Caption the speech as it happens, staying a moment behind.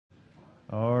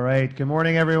All right. Good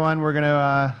morning, everyone. We're going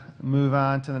to move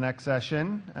on to the next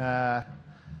session.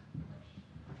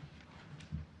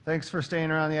 Thanks for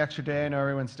staying around the extra day. I know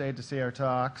everyone stayed to see our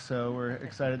talk, so we're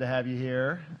excited to have you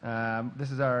here. This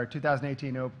is our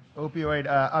 2018 opioid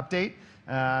update,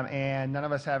 and none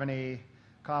of us have any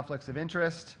conflicts of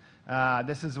interest.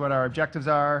 This is what our objectives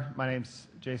are. My name's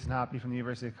Jason Hoppe from the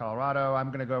University of Colorado. I'm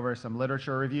going to go over some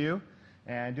literature review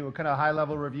and do a kind of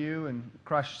high-level review and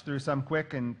crush through some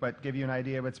quick, but give you an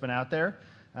idea of what's been out there.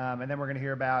 And then we're going to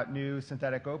hear about new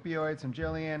synthetic opioids from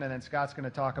Gillian, and then Scott's going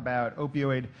to talk about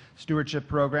opioid stewardship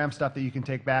program, stuff that you can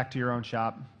take back to your own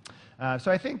shop.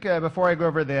 So I think before I go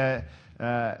over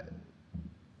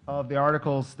all of the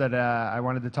articles that I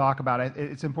wanted to talk about,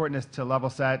 it's important to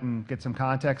level set and get some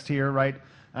context here, right?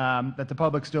 That the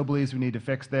public still believes we need to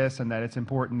fix this and that it's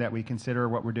important that we consider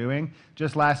what we're doing.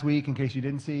 Just last week, in case you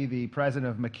didn't see, the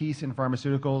president of McKesson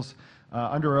Pharmaceuticals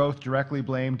under oath directly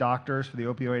blamed doctors for the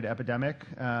opioid epidemic,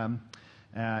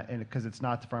 because it's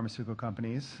not the pharmaceutical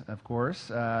companies, of course.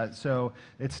 So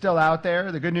it's still out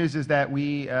there. The good news is that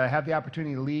we have the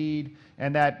opportunity to lead,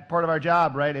 and that part of our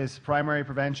job, right, is primary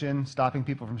prevention, stopping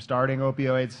people from starting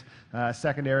opioids,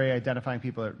 secondary, identifying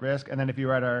people at risk, and then if you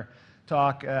were at our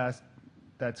talk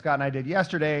that Scott and I did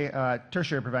yesterday,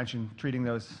 tertiary prevention, treating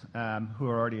those who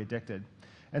are already addicted.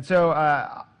 And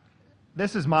so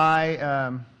this is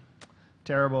my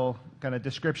terrible kind of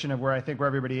description of where I think where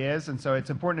everybody is, and so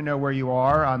it's important to know where you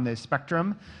are on the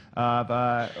spectrum of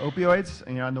opioids.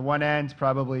 You know, on the one end,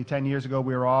 probably 10 years ago,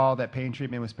 we were all that pain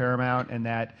treatment was paramount and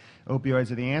that opioids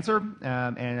are the answer,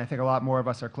 and I think a lot more of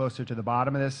us are closer to the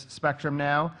bottom of this spectrum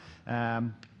now.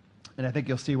 And I think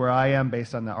you'll see where I am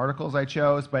based on the articles I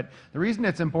chose. But the reason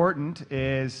it's important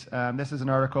is this is an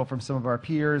article from some of our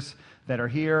peers that are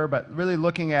here, but really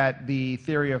looking at the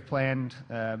theory of planned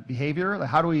behavior. Like,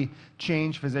 how do we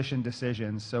change physician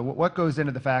decisions? So what goes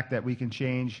into the fact that we can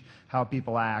change how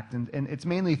people act? And it's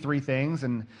mainly three things,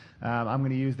 and I'm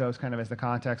going to use those kind of as the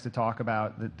context to talk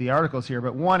about the articles here.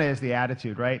 But one is the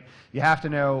attitude, right? You have to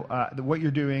know what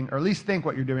you're doing, or at least think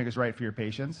what you're doing is right for your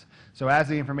patients. So as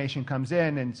the information comes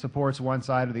in and supports one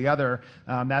side or the other,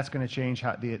 that's going to change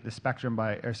how the spectrum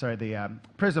the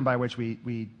prism by which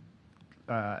we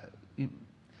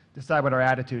decide what our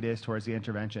attitude is towards the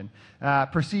intervention.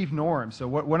 Perceived norms. So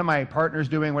what are my partners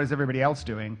doing? What is everybody else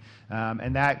doing?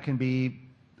 And that can be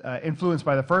influenced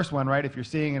by the first one, right? If you're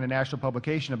seeing in a national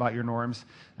publication about your norms,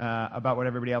 about what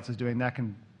everybody else is doing, that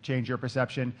can change your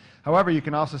perception. However, you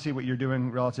can also see what you're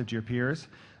doing relative to your peers.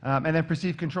 And then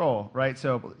perceived control, right?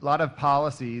 So a lot of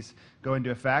policies go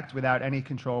into effect without any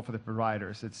control for the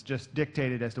providers. It's just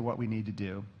dictated as to what we need to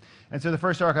do. And so the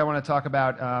first article I want to talk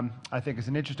about, I think, is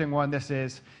an interesting one. This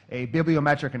is a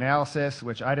bibliometric analysis,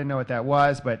 which I didn't know what that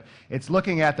was, but it's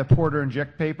looking at the Porter and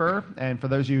Jick paper. And for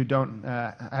those of you who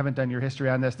haven't done your history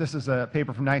on this, this is a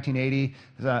paper from 1980.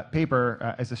 It's a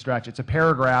paper as a stretch. It's a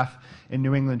paragraph in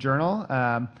New England Journal.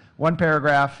 One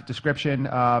paragraph description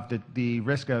of the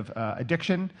risk of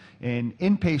addiction in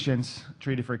inpatients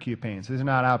treated for acute pain. So these are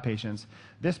not outpatients.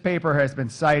 This paper has been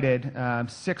cited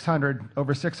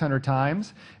over 600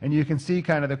 times, and you can see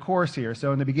kind of the course here.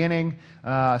 So in the beginning,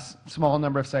 small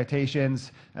number of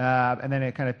citations, and then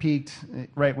it kind of peaked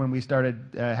right when we started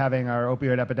having our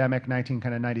opioid epidemic,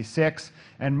 1996,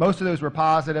 and most of those were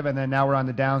positive, and then now we're on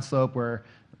the downslope where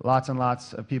lots and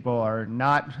lots of people are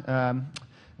not.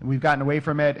 We've gotten away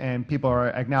from it, and people are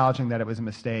acknowledging that it was a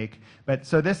mistake. But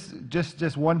so this,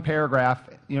 just one paragraph,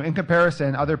 you know, in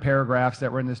comparison, other paragraphs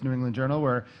that were in this New England Journal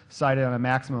were cited on a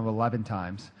maximum of 11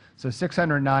 times. So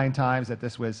 609 times that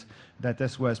this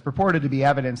was purported to be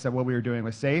evidence that what we were doing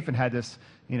was safe and had this,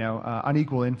 you know,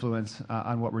 unequal influence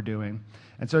on what we're doing.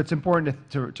 And so it's important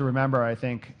to remember, I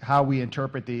think, how we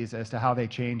interpret these as to how they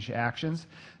change actions.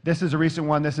 This is a recent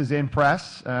one. This is in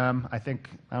press. I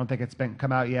don't think it's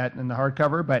come out yet in the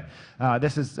hardcover, but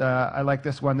this is, I like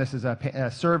this one. This is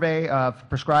a survey of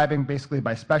prescribing basically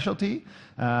by specialty.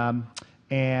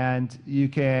 And you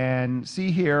can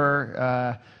see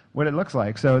here what it looks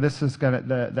like. So this is kind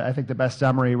of I think the best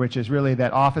summary, which is really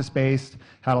that office-based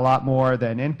had a lot more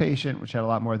than inpatient, which had a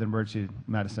lot more than emergency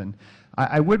medicine.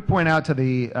 I would point out to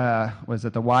the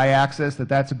the y-axis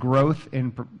that's growth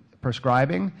in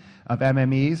prescribing of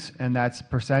MMEs, and that's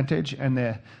percentage, and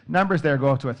the numbers there go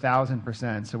up to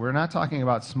 1,000%. So we're not talking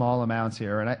about small amounts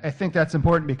here, and I think that's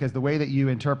important because the way that you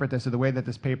interpret this or the way that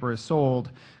this paper is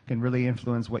sold can really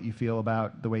influence what you feel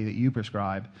about the way that you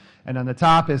prescribe. And on the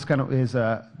top is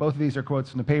both of these are quotes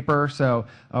from the paper, so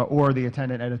or the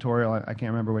attendant editorial. I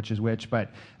can't remember which is which, but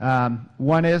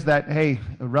one is that, hey,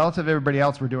 relative to everybody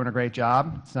else, we're doing a great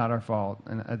job. It's not our fault.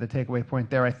 And the takeaway point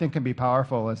there, I think, can be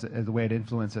powerful as the way it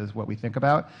influences what we think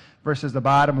about. Versus the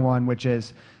bottom one, which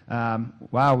is,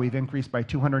 wow, we've increased by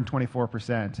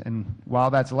 224%. And while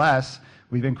that's less,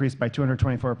 we've increased by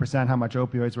 224% how much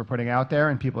opioids we're putting out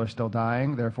there, and people are still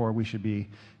dying. Therefore, we should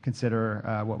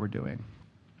consider what we're doing.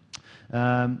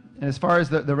 And as far as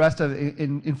the rest of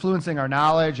influencing our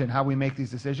knowledge and how we make these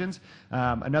decisions,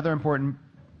 another important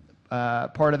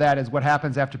part of that is what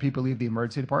happens after people leave the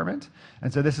emergency department.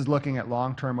 And so this is looking at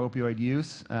long-term opioid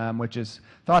use, which is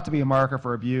thought to be a marker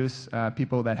for abuse.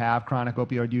 People that have chronic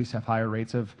opioid use have higher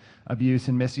rates of abuse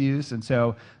and misuse. And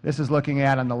so this is looking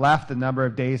at, on the left, the number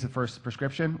of days of first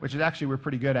prescription, which is actually we're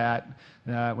pretty good at.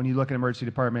 When you look at emergency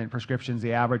department prescriptions,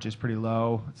 the average is pretty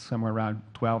low. It's somewhere around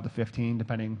 12 to 15,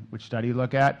 depending which study you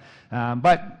look at.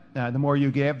 But the more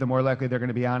you give, the more likely they're going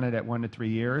to be on it at 1 to 3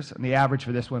 years. And the average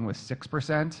for this one was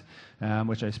 6%,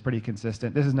 which is pretty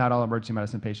consistent. This is not all emergency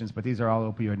medicine patients, but these are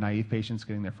all opioid naive patients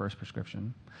getting their first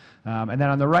prescription. And then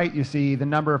on the right, you see the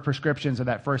number of prescriptions of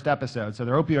that first episode. So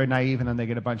they're opioid naive, and then they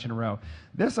get a bunch in a row.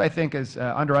 This, I think, is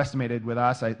underestimated with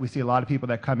us. We see a lot of people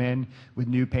that come in with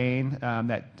new pain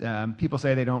that people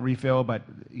say they don't refill, but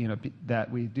that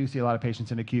we do see a lot of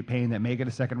patients in acute pain that may get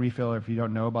a second refill if you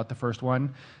don't know about the first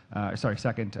one.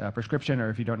 Second prescription, or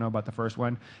if you don't know about the first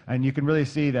one. And you can really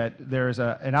see that there's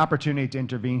an opportunity to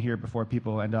intervene here before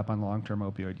people end up on long-term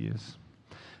opioid use.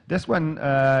 This one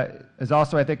is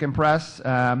also, I think, impressed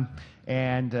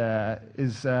and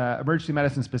is emergency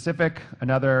medicine specific.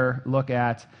 Another look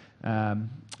at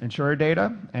insurer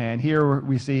data. And here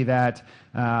we see that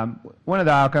one of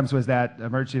the outcomes was that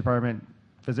emergency department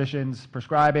physicians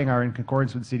prescribing are in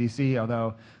concordance with CDC,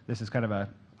 although this is kind of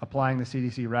applying the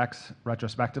CDC recs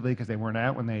retrospectively because they weren't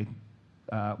out when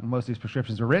most of these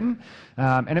prescriptions were written.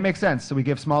 And it makes sense. So we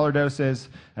give smaller doses,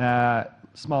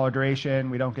 smaller duration.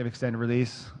 We don't give extended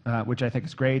release, which I think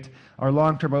is great. Our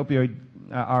long-term opioid,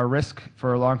 our risk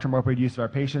for long-term opioid use of our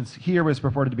patients here was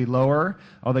purported to be lower,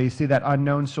 although you see that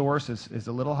unknown source is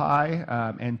a little high,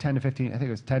 and 10 to 15, I think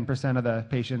it was 10% of the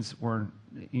patients were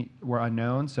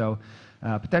unknown. So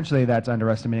potentially that's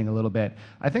underestimating a little bit.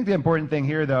 I think the important thing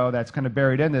here, though, that's kind of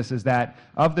buried in this is that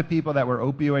of the people that were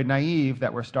opioid naive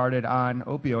that were started on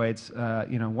opioids,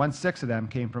 1/6 of them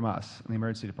came from us in the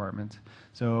emergency department.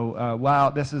 So while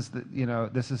this is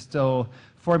this is still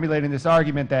formulating this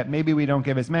argument that maybe we don't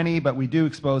give as many, but we do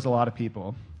expose a lot of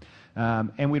people,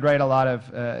 and we'd write a lot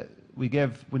of.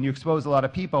 When you expose a lot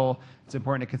of people, it's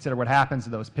important to consider what happens to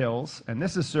those pills. And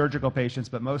this is surgical patients,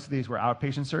 but most of these were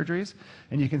outpatient surgeries.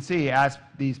 And you can see as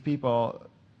these people,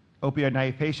 opioid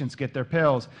naive patients, get their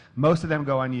pills, most of them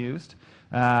go unused.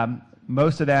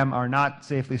 Most of them are not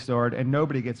safely stored, and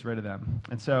nobody gets rid of them.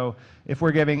 And so if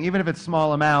we're giving, even if it's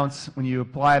small amounts, when you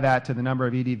apply that to the number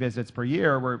of ED visits per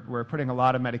year, we're putting a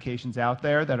lot of medications out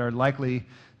there that are likely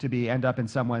to end up in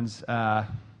someone's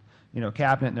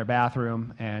cabinet in their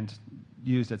bathroom and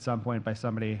used at some point by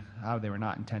somebody how they were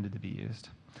not intended to be used.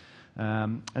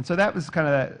 And so that was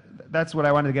that's what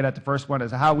I wanted to get at. The first one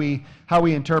is how we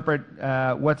interpret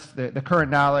what's the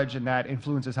current knowledge, and that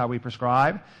influences how we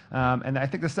prescribe. And I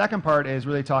think the second part is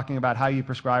really talking about how you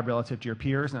prescribe relative to your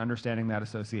peers and understanding that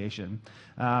association.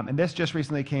 And this just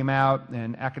recently came out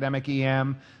in academic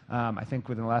EM, I think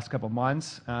within the last couple of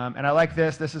months. And I like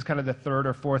this. This is kind of the third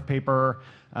or fourth paper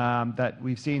that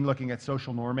we've seen looking at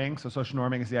social norming. So social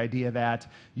norming is the idea that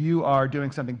you are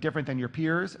doing something different than your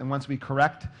peers, and once we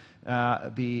correct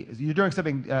you're doing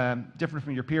something different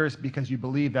from your peers because you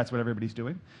believe that's what everybody's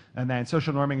doing. And then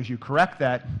social norming is you correct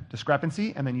that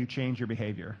discrepancy, and then you change your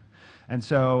behavior. And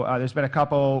so there's been a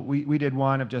couple, we did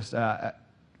one of just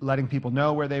letting people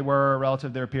know where they were relative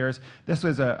to their peers. This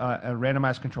was a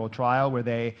randomized controlled trial where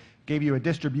they gave you a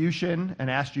distribution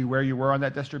and asked you where you were on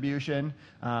that distribution,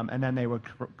 and then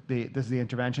this is the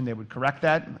intervention, they would correct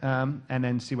that, and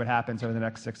then see what happens over the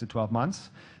next 6 to 12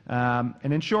 months.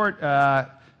 And in short,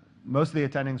 most of the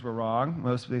attendings were wrong.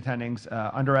 Most of the attendings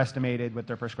underestimated what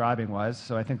their prescribing was,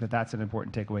 so I think that's an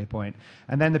important takeaway point.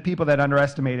 And then the people that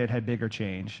underestimated had bigger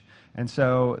change. And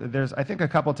so there's, I think, a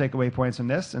couple takeaway points from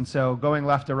this. And so going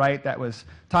left to right, that was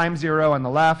time 0 on the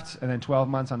left, and then 12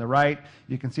 months on the right.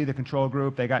 You can see the control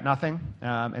group, they got nothing.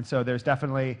 And so there's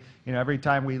definitely, every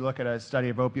time we look at a study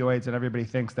of opioids and everybody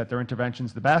thinks that their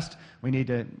intervention's the best, we need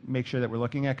to make sure that we're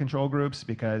looking at control groups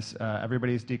because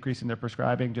everybody's decreasing their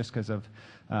prescribing just because of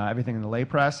everything in the lay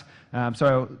press.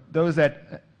 So those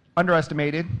that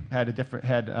underestimated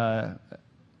had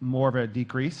more of a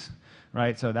decrease,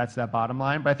 right? So that's that bottom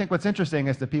line. But I think what's interesting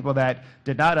is the people that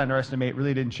did not underestimate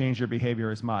really didn't change their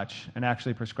behavior as much and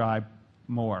actually prescribed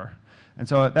more. And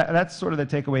so that's sort of the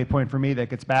takeaway point for me that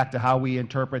gets back to how we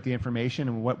interpret the information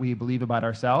and what we believe about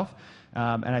ourselves.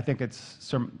 And I think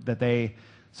that they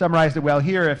summarized it well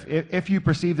here. If you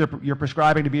perceive your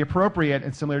prescribing to be appropriate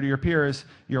and similar to your peers,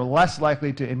 you're less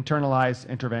likely to internalize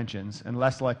interventions and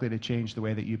less likely to change the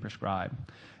way that you prescribe.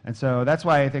 And so that's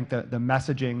why I think the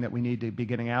messaging that we need to be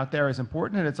getting out there is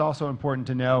important, and it's also important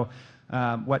to know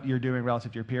what you're doing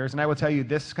relative to your peers. And I will tell you,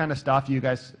 this kind of stuff you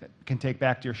guys can take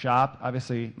back to your shop,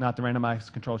 obviously not the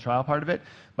randomized controlled trial part of it,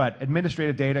 but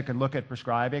administrative data can look at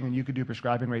prescribing, and you could do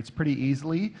prescribing rates pretty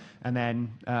easily, and then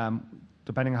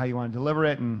depending on how you want to deliver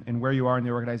it and where you are in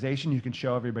the organization, you can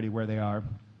show everybody where they are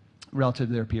relative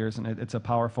to their peers, and it's a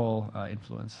powerful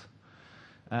influence.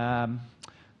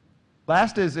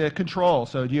 Last is control.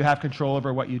 So do you have control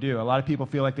over what you do? A lot of people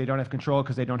feel like they don't have control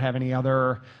because they don't have any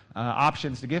other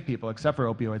options to give people except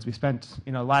for opioids. We spent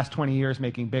the last 20 years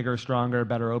making bigger, stronger,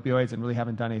 better opioids and really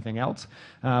haven't done anything else.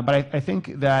 But I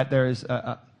think that there's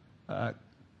a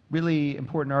really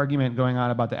important argument going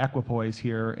on about the equipoise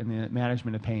here in the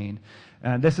management of pain.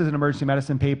 This is an emergency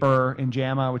medicine paper in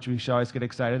JAMA, which we should always get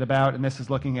excited about, and this is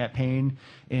looking at pain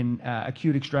in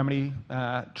acute extremity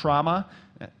trauma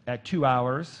at 2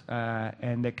 hours,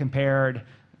 and it compared,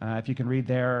 if you can read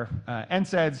there,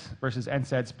 NSAIDs versus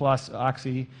NSAIDs plus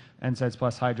oxy, NSAIDs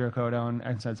plus hydrocodone,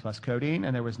 NSAIDs plus codeine,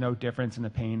 and there was no difference in the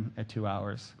pain at 2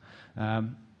 hours.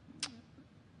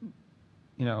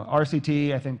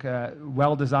 RCT, I think,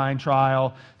 well-designed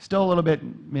trial. Still a little bit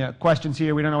questions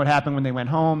here. We don't know what happened when they went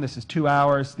home. This is 2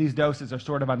 hours. These doses are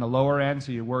sort of on the lower end,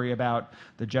 so you worry about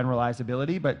the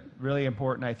generalizability, but really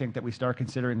important, I think, that we start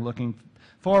considering looking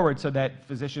forward so that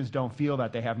physicians don't feel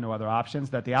that they have no other options,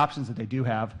 that the options that they do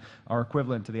have are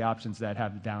equivalent to the options that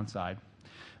have the downside.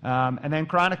 And then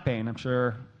chronic pain. I'm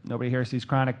sure nobody here sees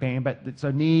chronic pain, but it's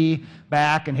a knee,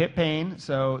 back, and hip pain.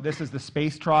 So this is the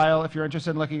SPACE trial. If you're interested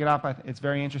in looking it up, it's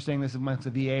very interesting. This is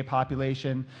amongst the VA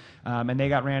population, and they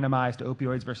got randomized to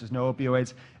opioids versus no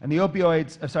opioids. And the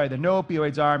opioids, the no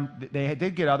opioids arm, they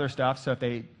did get other stuff. So if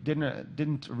they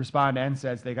didn't respond to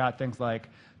NSAIDs, they got things like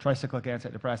tricyclic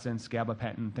antidepressants,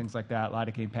 gabapentin, things like that,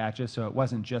 lidocaine patches. So it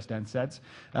wasn't just NSAIDs.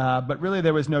 But really,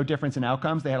 there was no difference in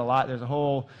outcomes. They had a lot. There's a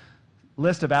whole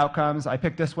list of outcomes. I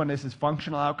picked this one. This is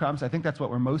functional outcomes. I think that's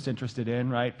what we're most interested in,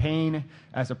 right? Pain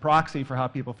as a proxy for how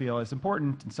people feel is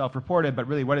important and self-reported, but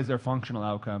really, what is their functional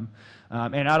outcome?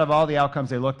 And out of all the outcomes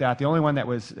they looked at, the only one that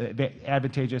was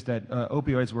advantageous, that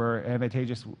opioids were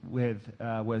advantageous with,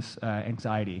 was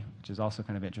anxiety, which is also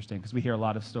kind of interesting because we hear a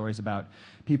lot of stories about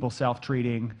people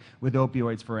self-treating with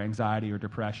opioids for anxiety or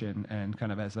depression and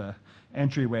kind of as a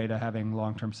entryway to having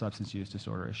long-term substance use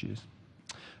disorder issues.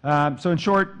 So in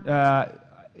short,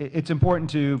 it's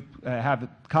important to have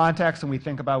context when we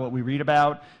think about what we read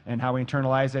about and how we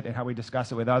internalize it and how we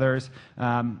discuss it with others.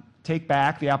 Take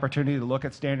back the opportunity to look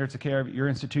at standards of care at your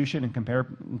institution and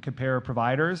compare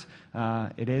providers.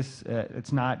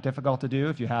 It's not difficult to do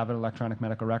if you have an electronic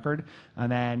medical record.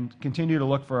 And then continue to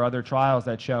look for other trials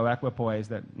that show equipoise,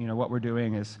 that what we're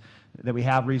doing is that we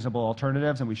have reasonable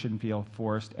alternatives and we shouldn't feel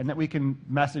forced, and that we can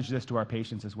message this to our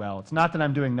patients as well. It's not that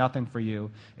I'm doing nothing for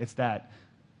you, it's that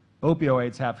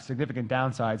opioids have significant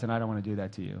downsides and I don't want to do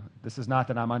that to you. This is not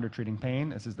that I'm undertreating pain,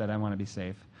 this is that I want to be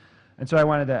safe. And so I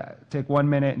wanted to take 1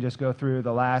 minute and just go through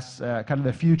the last, kind of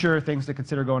the future things to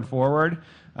consider going forward.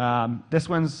 This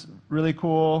one's really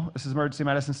cool. This is an emergency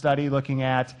medicine study looking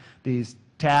at these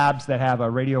tabs that have a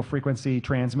radio frequency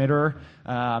transmitter,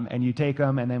 and you take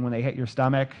them, and then when they hit your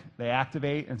stomach, they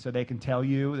activate, and so they can tell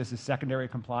you. This is secondary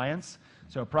compliance.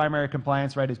 So primary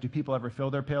compliance, right, is do people ever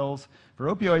fill their pills? For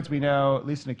opioids, we know, at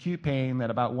least in acute pain, that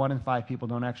about 1 in 5 people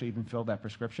don't actually even fill that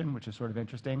prescription, which is sort of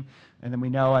interesting. And then we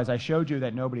know, as I showed you,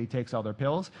 that nobody takes all their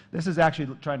pills. This is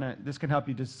actually this can help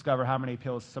you discover how many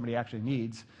pills somebody actually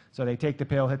needs. So they take the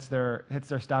pill, hits their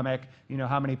stomach, you know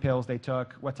how many pills they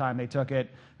took, what time they took it,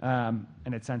 and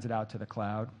it sends it out to the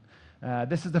cloud.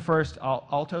 This is the first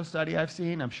ALTO study I've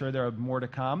seen. I'm sure there are more to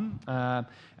come.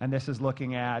 And this is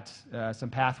looking at some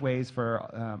pathways for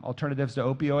alternatives to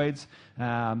opioids.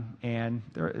 And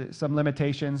there are some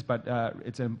limitations, but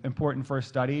it's an important first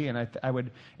study. And I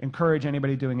would encourage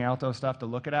anybody doing ALTO stuff to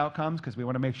look at outcomes, because we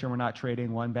want to make sure we're not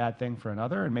trading one bad thing for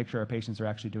another and make sure our patients are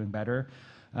actually doing better.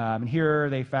 And here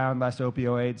they found less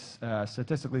opioids,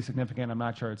 statistically significant. I'm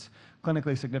not sure it's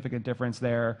clinically significant difference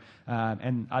there.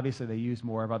 And obviously they used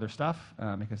more of other stuff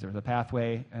because there was a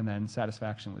pathway, and then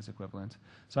satisfaction was equivalent.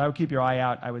 So I would keep your eye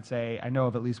out. I would say I know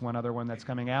of at least one other one that's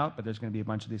coming out, but there's going to be a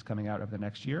bunch of these coming out over the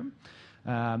next year.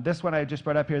 This one I just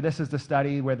brought up here, this is the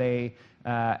study where they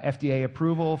FDA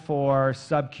approval for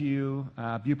sub-Q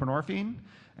buprenorphine.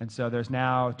 And so there's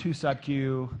now 2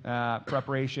 sub-Q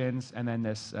preparations and then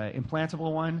this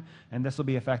implantable one. And this will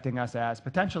be affecting us as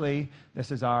potentially,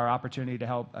 this is our opportunity to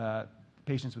help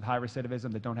patients with high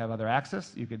recidivism that don't have other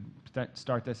access. You could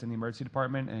start this in the emergency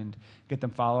department and get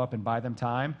them follow-up and buy them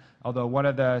time. Although one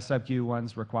of the sub-Q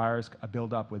ones requires a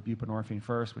build-up with buprenorphine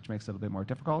first, which makes it a little bit more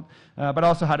difficult. But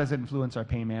also, how does it influence our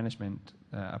pain management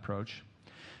approach?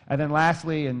 And then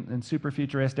lastly, and super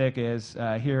futuristic, is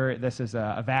here, this is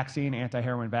a vaccine,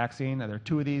 anti-heroin vaccine. There are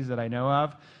 2 of these that I know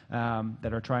of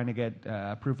that are trying to get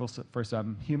approval for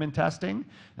some human testing.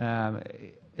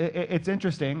 It's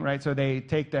interesting, right? So they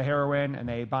take the heroin and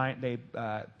they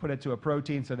put it to a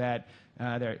protein so that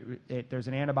there's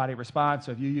an antibody response.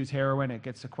 So if you use heroin, it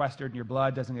gets sequestered in your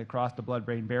blood, doesn't get across the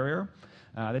blood-brain barrier.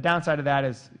 The downside of that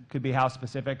could be how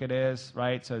specific it is,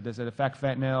 right? So does it affect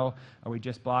fentanyl? Are we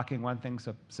just blocking one thing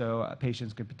so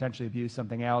patients could potentially abuse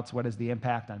something else? What is the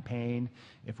impact on pain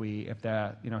if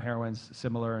the heroin's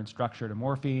similar in structure to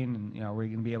morphine? And we're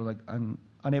going to be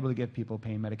unable to give people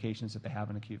pain medications if they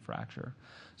have an acute fracture.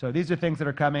 So these are things that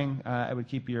are coming. I would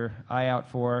keep your eye out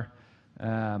for.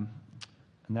 And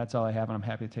that's all I have, and I'm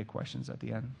happy to take questions at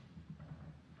the end.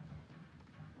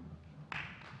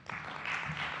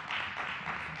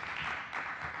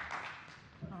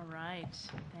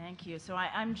 Thank you. So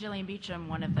I'm Gillian Beauchamp,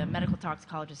 one of the medical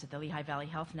toxicologists at the Lehigh Valley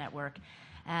Health Network.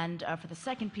 And for the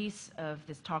second piece of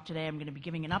this talk today, I'm going to be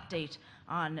giving an update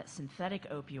on synthetic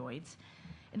opioids.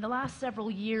 In the last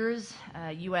several years,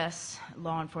 U.S.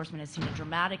 law enforcement has seen a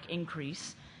dramatic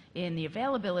increase in the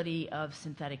availability of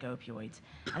synthetic opioids.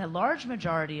 And a large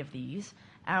majority of these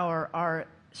are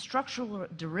structural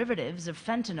derivatives of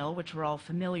fentanyl, which we're all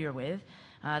familiar with.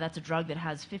 That's a drug that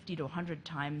has 50 to 100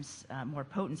 times more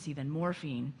potency than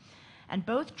morphine. And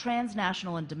both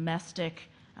transnational and domestic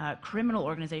criminal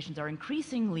organizations are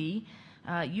increasingly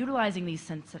utilizing these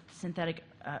synthetic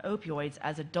opioids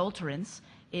as adulterants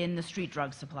in the street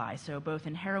drug supply, so both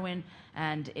in heroin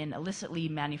and in illicitly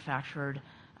manufactured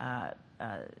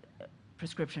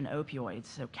prescription opioids,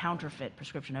 so counterfeit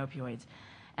prescription opioids.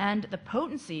 And the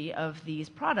potency of these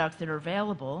products that are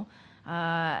available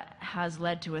has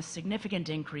led to a significant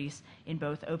increase in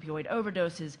both opioid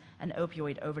overdoses and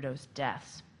opioid overdose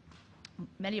deaths.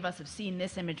 Many of us have seen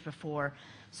this image before.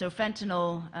 So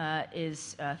fentanyl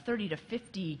is 30 to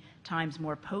 50 times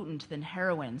more potent than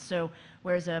heroin. So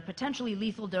whereas a potentially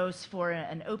lethal dose for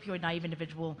an opioid-naive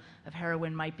individual of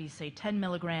heroin might be, say, 10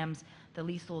 milligrams, the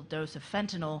lethal dose of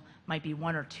fentanyl might be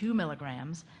 1 or 2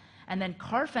 milligrams. And then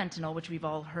carfentanil, which we've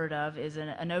all heard of, is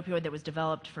an opioid that was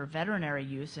developed for veterinary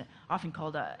use, often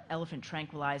called an elephant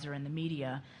tranquilizer in the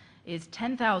media, is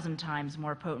 10,000 times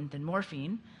more potent than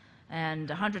morphine and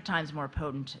 100 times more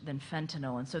potent than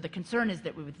fentanyl. And so the concern is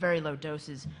that with very low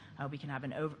doses, we can have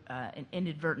an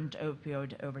inadvertent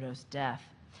opioid overdose death.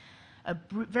 A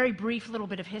very brief little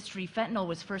bit of history. Fentanyl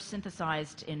was first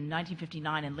synthesized in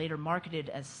 1959 and later marketed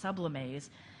as Sublimase.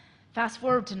 Fast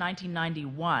forward to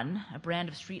 1991, a brand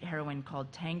of street heroin called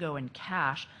Tango and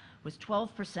Cash was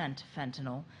 12%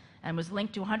 fentanyl and was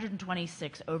linked to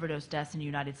 126 overdose deaths in the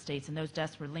United States, and those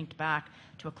deaths were linked back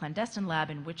to a clandestine lab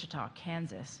in Wichita,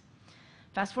 Kansas.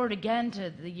 Fast forward again to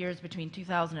the years between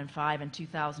 2005 and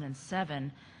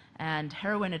 2007, and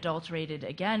heroin adulterated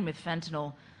again with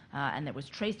fentanyl and that was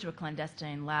traced to a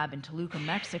clandestine lab in Toluca,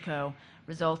 Mexico,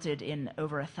 resulted in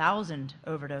over 1,000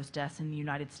 overdose deaths in the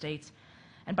United States.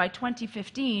 And by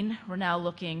 2015, we're now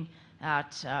looking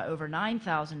at over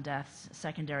 9,000 deaths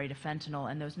secondary to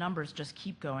fentanyl, and those numbers just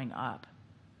keep going up.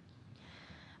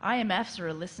 IMFs, or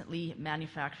illicitly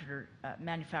manufactured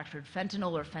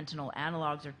fentanyl or fentanyl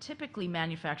analogs, are typically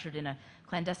manufactured in a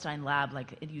clandestine lab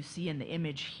like you see in the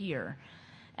image here.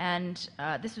 And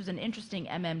this was an interesting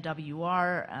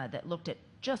MMWR that looked at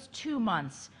just 2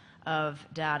 months of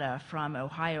data from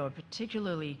Ohio, a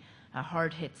particularly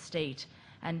hard-hit state.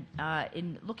 And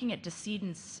in looking at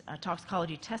decedents'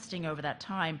 toxicology testing over that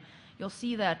time, you'll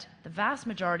see that the vast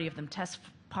majority of them test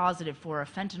positive for a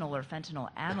fentanyl or fentanyl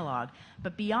analog.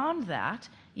 But beyond that,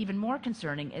 even more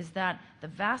concerning is that the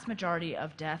vast majority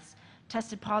of deaths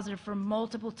tested positive for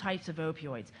multiple types of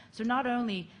opioids. So not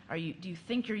only do you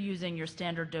think you're using your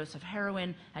standard dose of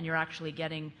heroin and you're actually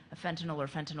getting a fentanyl or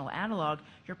fentanyl analog,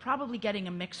 you're probably getting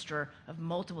a mixture of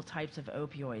multiple types of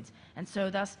opioids. And so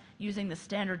thus, using the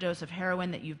standard dose of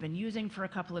heroin that you've been using for a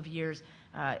couple of years,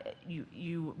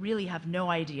 you really have no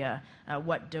idea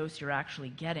what dose you're actually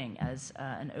getting as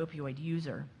an opioid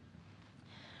user.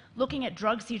 Looking at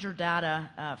drug seizure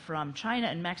data from China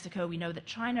and Mexico, we know that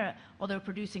China, although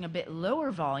producing a bit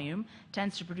lower volume,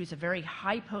 tends to produce a very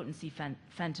high potency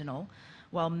fentanyl,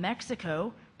 while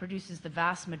Mexico produces the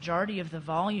vast majority of the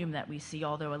volume that we see,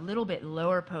 although a little bit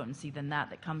lower potency than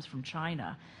that comes from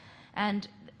China. And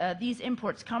these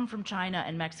imports come from China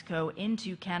and Mexico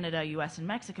into Canada, US, and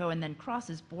Mexico, and then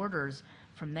crosses borders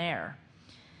from there.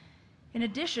 In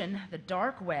addition, the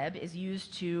dark web is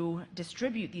used to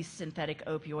distribute these synthetic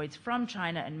opioids from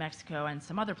China and Mexico and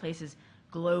some other places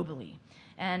globally.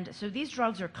 And so these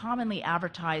drugs are commonly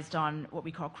advertised on what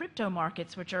we call crypto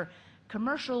markets, which are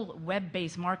commercial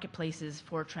web-based marketplaces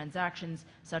for transactions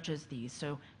such as these,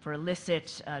 so for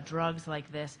illicit drugs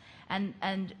like this.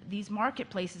 And these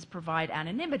marketplaces provide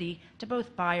anonymity to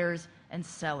both buyers and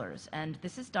sellers. And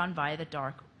this is done via the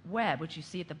dark web, which you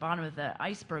see at the bottom of the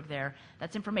iceberg there.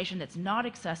 That's information that's not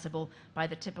accessible by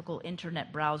the typical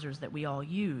internet browsers that we all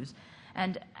use.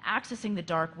 And accessing the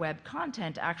dark web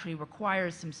content actually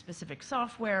requires some specific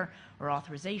software or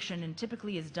authorization, and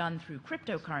typically is done through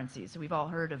cryptocurrencies. So we've all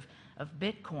heard of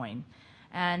Bitcoin.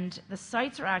 And the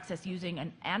sites are accessed using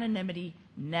an anonymity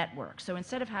network. So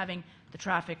instead of having the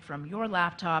traffic from your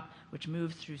laptop, which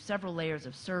moves through several layers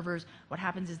of servers, what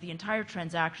happens is the entire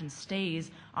transaction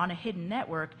stays on a hidden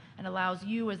network and allows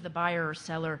you as the buyer or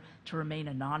seller to remain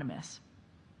anonymous.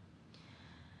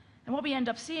 And what we end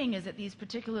up seeing is that these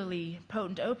particularly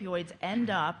potent opioids end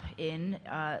up in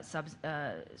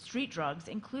street drugs,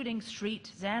 including street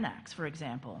Xanax, for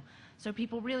example. So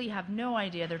people really have no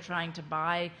idea they're trying to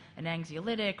buy an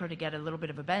anxiolytic or to get a little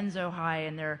bit of a benzo high,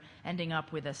 and they're ending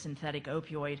up with a synthetic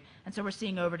opioid. And so we're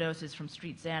seeing overdoses from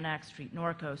street Xanax, street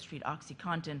Norco, street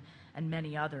OxyContin, and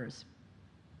many others.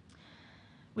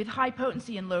 With high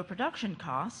potency and low production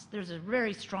costs, there's a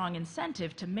very strong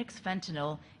incentive to mix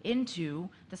fentanyl into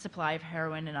the supply of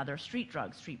heroin and other street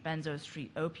drugs, street benzos,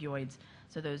 street opioids,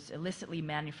 so those illicitly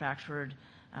manufactured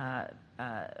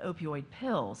opioid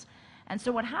pills. And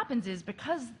so what happens is,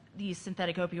 because these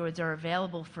synthetic opioids are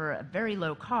available for a very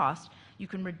low cost, you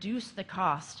can reduce the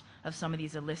cost of some of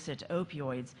these illicit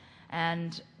opioids,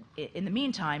 and in the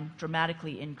meantime,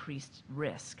 dramatically increased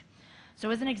risk. So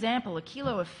as an example, a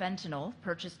kilo of fentanyl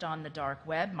purchased on the dark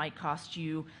web might cost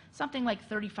you something like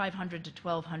 $3,500 to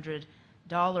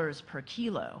 $1,200 per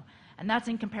kilo. And that's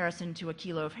in comparison to a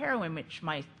kilo of heroin, which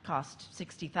might cost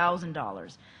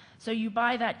 $60,000. So you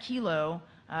buy that kilo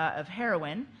of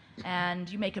heroin, and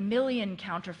you make 1 million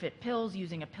counterfeit pills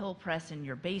using a pill press in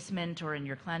your basement or in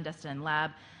your clandestine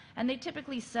lab. And they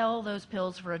typically sell those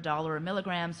pills for $1 a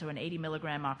milligram, so an 80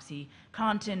 milligram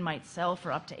OxyContin might sell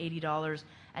for up to $80,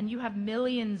 and you have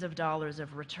millions of dollars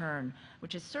of return,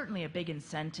 which is certainly a big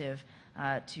incentive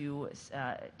to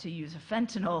use a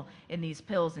fentanyl in these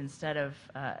pills instead of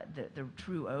the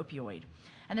true opioid.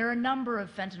 And there are a number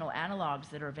of fentanyl analogs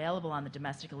that are available on the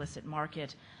domestic illicit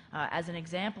market. As an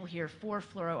example here,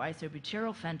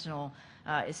 4-fluoroisobutyrylfentanyl fentanyl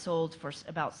is sold for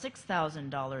about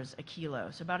 $6,000 a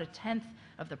kilo, so about 1/10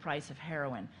 of the price of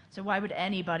heroin. So why would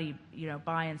anybody,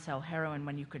 buy and sell heroin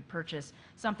when you could purchase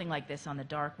something like this on the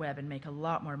dark web and make a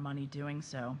lot more money doing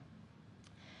so?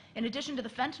 In addition to the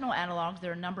fentanyl analogs,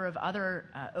 there are a number of other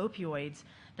opioids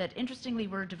that interestingly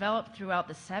were developed throughout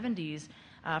the 70s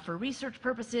for research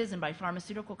purposes and by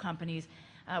pharmaceutical companies.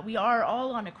 We are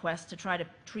all on a quest to try to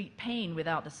treat pain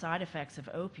without the side effects of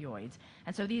opioids.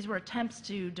 And so these were attempts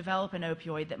to develop an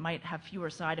opioid that might have fewer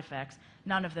side effects.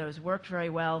 None of those worked very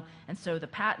well, and so the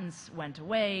patents went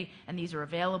away, and these are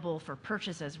available for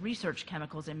purchase as research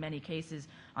chemicals in many cases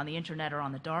on the internet or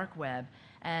on the dark web.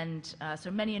 And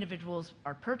so many individuals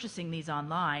are purchasing these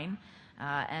online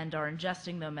and are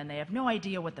ingesting them, and they have no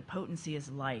idea what the potency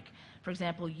is like. For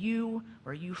example, U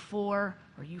or U4 or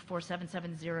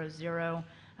U47700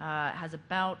 has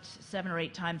about 7 or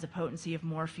 8 times the potency of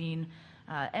morphine.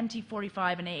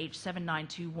 MT45 and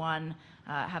AH7921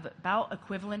 have about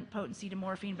equivalent potency to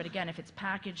morphine, but again, if it's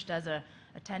packaged as a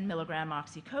 10 milligram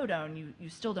oxycodone, you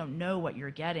still don't know what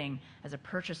you're getting as a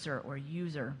purchaser or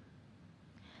user.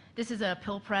 This is a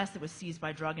pill press that was seized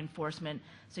by drug enforcement,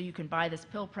 so you can buy this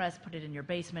pill press, put it in your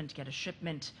basement, get a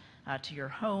shipment to your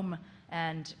home,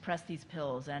 and press these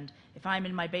pills. And if I'm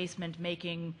in my basement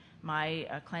making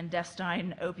my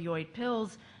clandestine opioid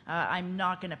pills, I'm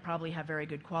not going to probably have very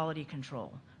good quality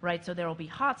control, right? So there will be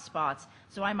hot spots.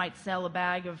 So I might sell a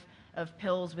bag of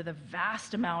pills with a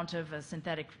vast amount of a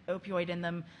synthetic opioid in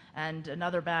them and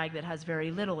another bag that has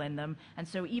very little in them. And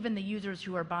so even the users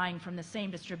who are buying from the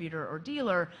same distributor or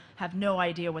dealer have no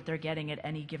idea what they're getting at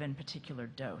any given particular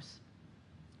dose.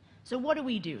 So what do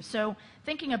we do? So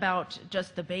thinking about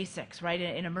just the basics, right,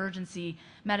 in emergency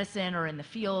medicine or in the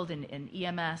field, in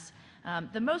EMS,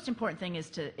 The most important thing is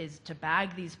to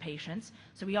bag these patients.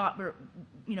 So we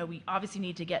obviously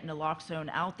need to get naloxone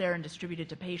out there and distribute it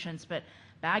to patients, but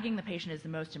bagging the patient is the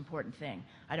most important thing.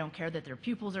 I don't care that their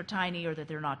pupils are tiny or that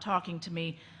they're not talking to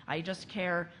me. I just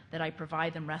care that I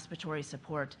provide them respiratory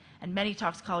support. And many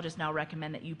toxicologists now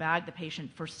recommend that you bag the patient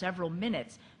for several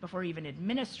minutes before even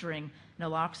administering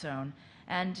naloxone.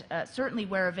 And certainly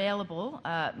where available,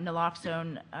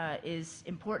 naloxone is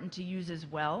important to use as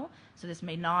well. So this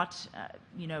may not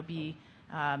be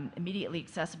immediately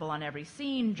accessible on every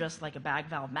scene, just like a bag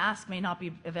valve mask may not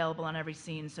be available on every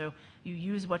scene, so you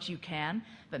use what you can.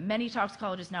 But many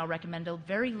toxicologists now recommend a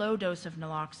very low dose of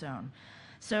naloxone.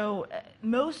 So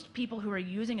most people who are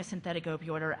using a synthetic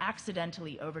opioid are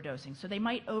accidentally overdosing, so they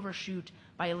might overshoot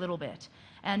by a little bit.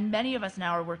 And many of us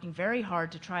now are working very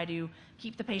hard to try to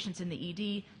keep the patients in the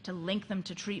ED, to link them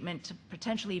to treatment, to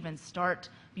potentially even start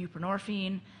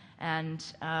buprenorphine,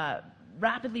 and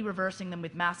rapidly reversing them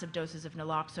with massive doses of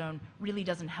naloxone really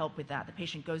doesn't help with that. The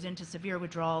patient goes into severe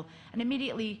withdrawal and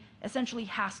immediately essentially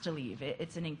has to leave.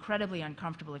 It's an incredibly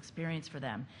uncomfortable experience for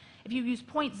them. If you use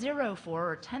 0.04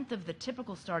 or a tenth of the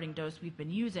typical starting dose we've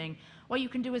been using, what you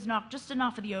can do is knock just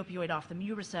enough of the opioid off the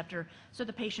mu receptor so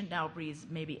the patient now breathes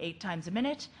maybe 8 times a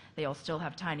minute. They'll still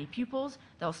have tiny pupils.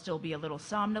 They'll still be a little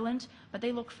somnolent, but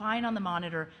they look fine on the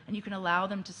monitor, and you can allow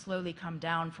them to slowly come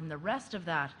down from the rest of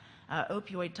that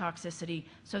opioid toxicity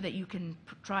so that you can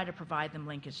try to provide them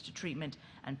linkage to treatment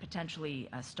and potentially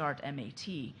start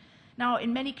MAT. Now,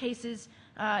 in many cases,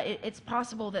 it's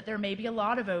possible that there may be a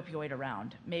lot of opioid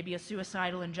around, maybe a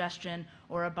suicidal ingestion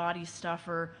or a body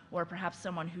stuffer, or perhaps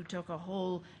someone who took a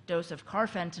whole dose of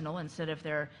carfentanil instead of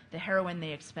the heroin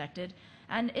they expected.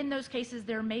 And in those cases,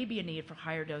 there may be a need for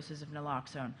higher doses of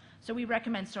naloxone. So we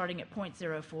recommend starting at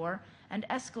 0.04 and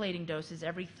escalating doses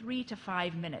every 3 to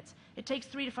 5 minutes. It takes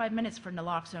 3 to 5 minutes for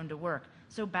naloxone to work,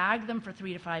 so bag them for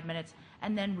 3 to 5 minutes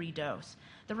and then redose.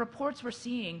 The reports we're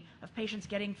seeing of patients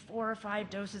getting 4 or 5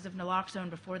 doses of naloxone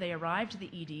before they arrive to the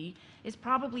ED is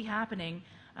probably happening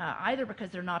either because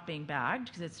they're not being bagged,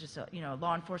 because it's just a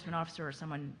law enforcement officer or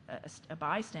someone, a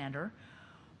bystander,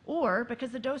 or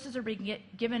because the doses are being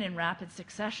given in rapid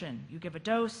succession. You give a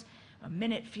dose, a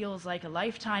minute feels like a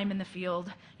lifetime in the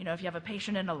field, if you have a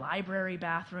patient in a library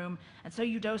bathroom, and so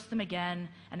you dose them again,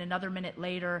 and another minute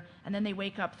later, and then they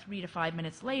wake up 3 to 5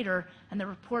 minutes later, and the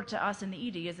report to us in the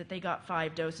ED is that they got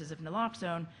 5 doses of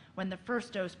naloxone, when the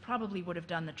first dose probably would have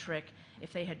done the trick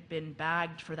if they had been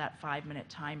bagged for that 5-minute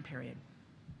time period.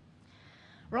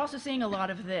 We're also seeing a lot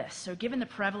of this. So given the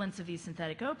prevalence of these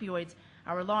synthetic opioids,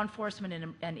 our law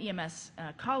enforcement and EMS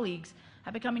colleagues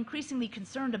have become increasingly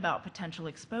concerned about potential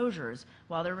exposures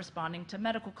while they're responding to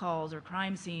medical calls or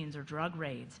crime scenes or drug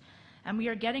raids. And we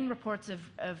are getting reports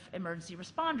of emergency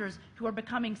responders who are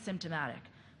becoming symptomatic.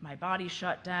 My body's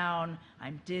shut down,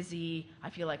 I'm dizzy, I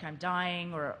feel like I'm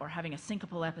dying or having a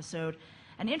syncopal episode.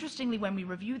 And interestingly, when we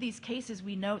review these cases,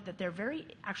 we note that they're very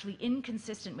actually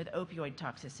inconsistent with opioid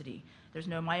toxicity. There's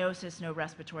no meiosis, no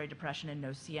respiratory depression, and no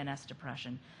CNS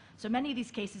depression. So many of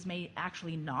these cases may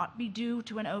actually not be due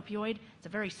to an opioid. It's a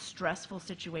very stressful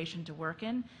situation to work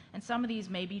in. And some of these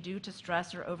may be due to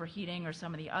stress or overheating or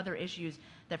some of the other issues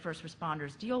that first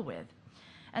responders deal with.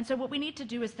 And so what we need to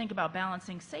do is think about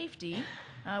balancing safety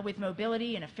with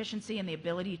mobility and efficiency and the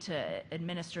ability to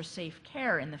administer safe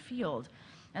care in the field.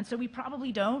 And so we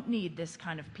probably don't need this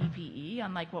kind of PPE,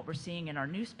 unlike what we're seeing in our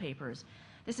newspapers.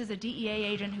 This is a DEA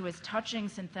agent who is touching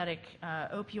synthetic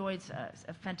opioids,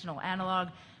 a fentanyl analog.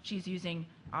 She's using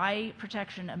eye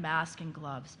protection, a mask, and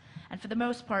gloves. And for the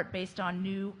most part, based on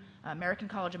new American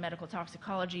College of Medical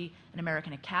Toxicology and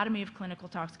American Academy of Clinical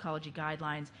Toxicology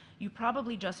guidelines, you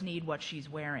probably just need what she's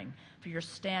wearing for your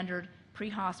standard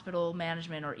pre-hospital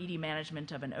management or ED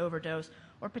management of an overdose,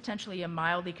 or potentially a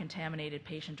mildly contaminated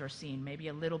patient or scene, maybe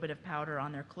a little bit of powder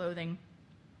on their clothing.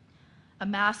 A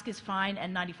mask is fine.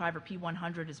 N95 or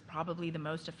P100 is probably the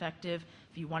most effective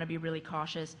if you want to be really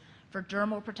cautious. For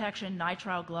dermal protection,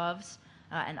 nitrile gloves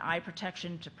and eye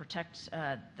protection to protect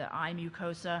the eye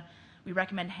mucosa. We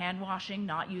recommend hand washing,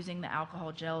 not using the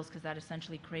alcohol gels, because that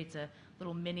essentially creates a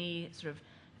little mini sort of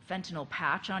fentanyl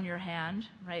patch on your hand,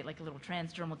 right, like a little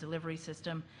transdermal delivery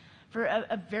system. For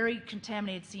a very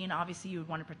contaminated scene, obviously you would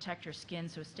want to protect your skin,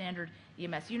 so a standard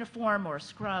EMS uniform or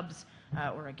scrubs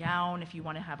or a gown if you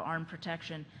want to have arm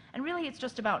protection. And really it's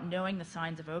just about knowing the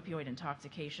signs of opioid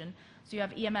intoxication. So you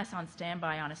have EMS on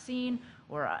standby on a scene,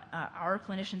 or our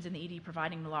clinicians in the ED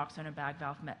providing naloxone and bag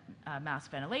valve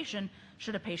mask ventilation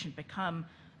should a patient become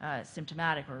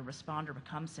symptomatic or a responder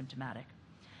become symptomatic.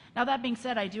 Now, that being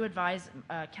said, I do advise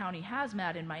county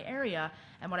hazmat in my area,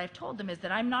 and what I've told them is that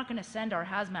I'm not going to send our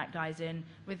hazmat guys in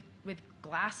with with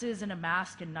glasses and a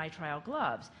mask and nitrile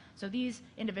gloves. So these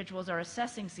individuals are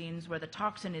assessing scenes where the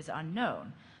toxin is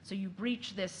unknown. So you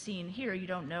breach this scene here, you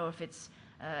don't know if it's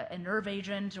a nerve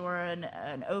agent or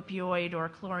an opioid or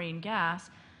chlorine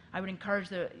gas. I would encourage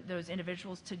those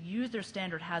individuals to use their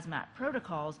standard hazmat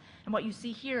protocols. And what you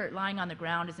see here lying on the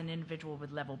ground is an individual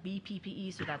with level B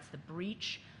PPE, so that's the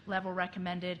breach level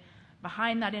recommended.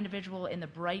 Behind that individual in the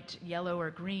bright yellow or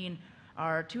green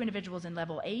are 2 individuals in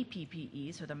level A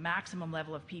PPE, so the maximum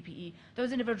level of PPE.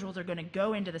 Those individuals are going to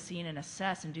go into the scene and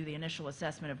assess and do the initial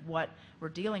assessment of what we're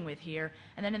dealing with here.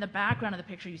 And then in the background of the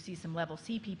picture, you see some level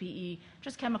C PPE,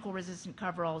 just chemical resistant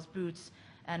coveralls, boots,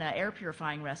 and an air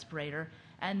purifying respirator.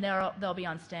 And they'll be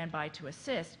on standby to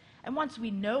assist. And once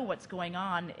we know what's going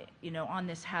on, on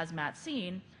this hazmat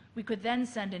scene, we could then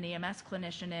send an EMS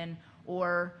clinician in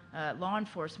or law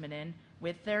enforcement in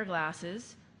with their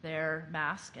glasses, their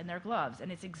mask, and their gloves.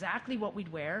 And it's exactly what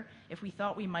we'd wear if we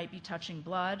thought we might be touching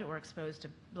blood or exposed to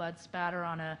blood spatter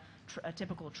on a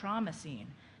typical trauma scene.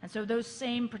 And so those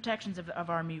same protections of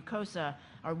our mucosa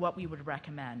are what we would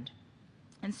recommend.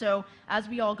 And so as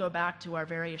we all go back to our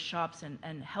various shops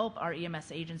and help our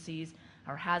EMS agencies,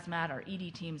 our hazmat, our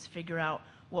ED teams figure out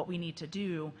what we need to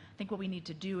do, I think what we need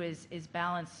to do is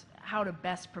balance how to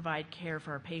best provide care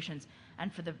for our patients.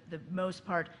 And for the most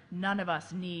part, none of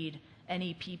us need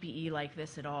any PPE like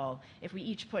this at all. If we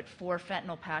each put 4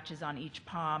 fentanyl patches on each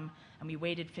palm and we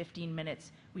waited 15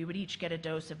 minutes, we would each get a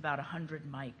dose of about 100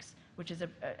 mics, which is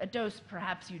a dose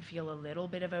perhaps you'd feel a little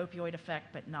bit of opioid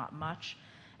effect, but not much.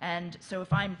 And so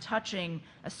if I'm touching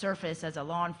a surface as a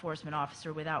law enforcement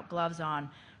officer without gloves on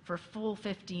for full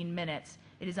 15 minutes,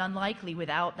 it is unlikely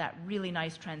without that really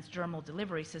nice transdermal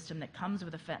delivery system that comes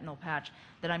with a fentanyl patch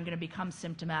that I'm going to become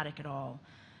symptomatic at all.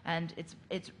 And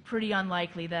it's pretty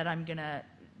unlikely that I'm going to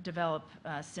develop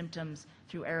symptoms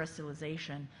through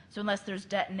aerosolization. So unless there's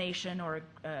detonation or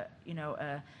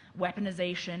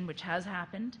weaponization, which has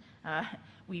happened,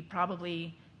 we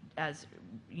probably, as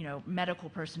medical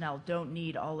personnel, don't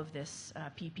need all of this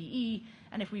PPE.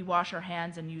 And if we wash our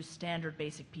hands and use standard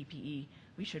basic PPE,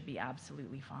 we should be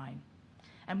absolutely fine.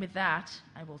 And with that,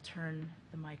 I will turn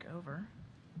the mic over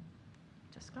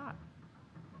to Scott.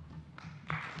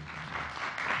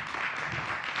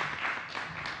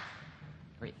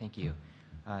 Great, thank you.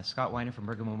 Scott Weiner from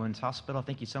Brigham and Women's Hospital.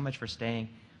 Thank you so much for staying.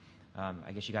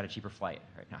 I guess you got a cheaper flight.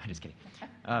 Right, no, I'm just kidding.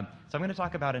 So I'm going to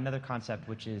talk about another concept,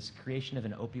 which is creation of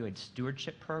an opioid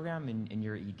stewardship program in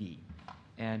your ED.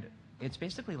 And it's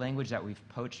basically language that we've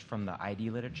poached from the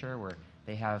ID literature where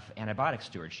they have antibiotic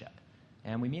stewardship.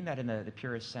 And we mean that in the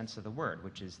purest sense of the word,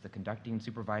 which is the conducting,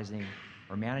 supervising,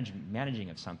 or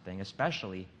managing of something,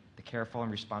 especially the careful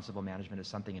and responsible management of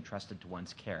something entrusted to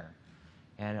one's care.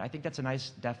 And I think that's a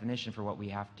nice definition for what we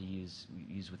have to use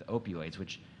with opioids,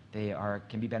 which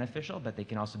can be beneficial, but they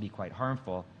can also be quite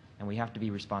harmful, and we have to be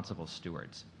responsible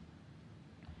stewards.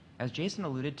 As Jason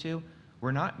alluded to,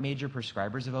 we're not major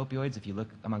prescribers of opioids if you look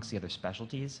amongst the other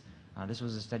specialties. This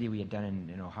was a study we had done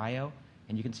in Ohio,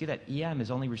 and you can see that EM is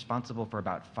only responsible for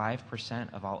about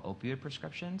 5% of all opioid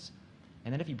prescriptions.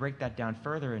 And then if you break that down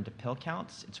further into pill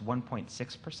counts, it's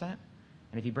 1.6%.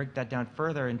 And if you break that down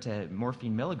further into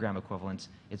morphine milligram equivalents,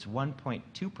 it's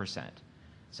 1.2%.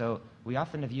 So we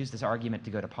often have used this argument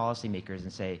to go to policymakers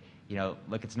and say,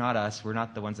 look, it's not us, we're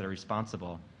not the ones that are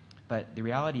responsible. But the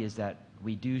reality is that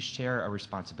we do share a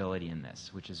responsibility in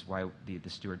this, which is why the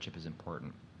stewardship is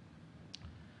important.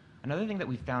 Another thing that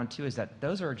we found too is that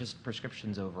those are just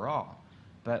prescriptions overall.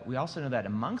 But we also know that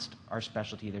amongst our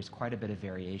specialty, there's quite a bit of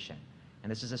variation.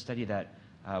 And this is a study that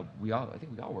I think we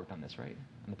all worked on this, right?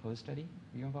 On the POSE study?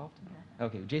 Were you involved? Yeah.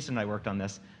 Okay, Jason and I worked on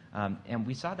this. And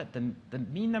we saw that the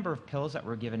mean number of pills that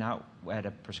were given out at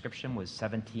a prescription was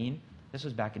 17. This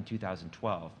was back in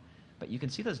 2012. But you can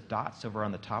see those dots over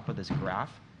on the top of this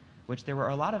graph, which there were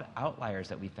a lot of outliers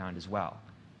that we found as well.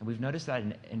 And we've noticed that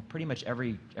in pretty much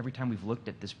every time we've looked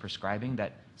at this prescribing,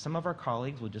 that some of our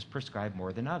colleagues will just prescribe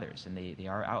more than others, and they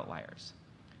are outliers.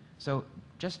 So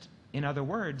just in other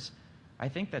words, I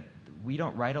think that we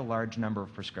don't write a large number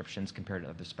of prescriptions compared to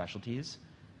other specialties,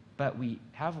 but we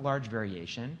have large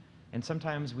variation, and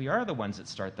sometimes we are the ones that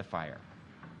start the fire.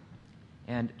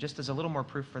 And just as a little more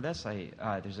proof for this,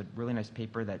 there's a really nice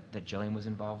paper that Gillian was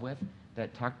involved with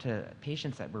that talked to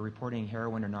patients that were reporting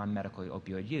heroin or non-medical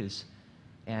opioid use,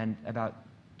 and about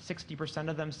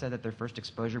 60% of them said that their first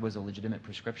exposure was a legitimate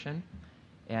prescription,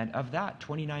 and of that,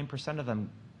 29% of them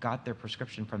got their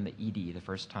prescription from the ED the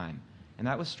first time. And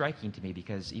that was striking to me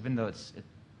because even though it's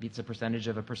a percentage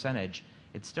of a percentage,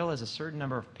 it still is a certain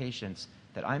number of patients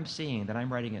that I'm seeing that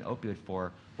I'm writing an opioid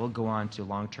for will go on to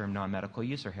long-term non-medical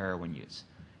use or heroin use.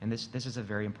 And this is a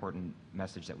very important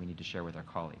message that we need to share with our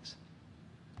colleagues.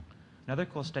 Another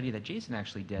cool study that Jason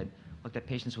actually did looked at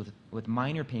patients with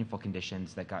minor painful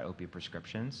conditions that got opioid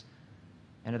prescriptions.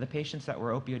 And of the patients that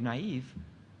were opioid naive,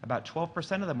 about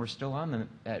 12% of them were still on them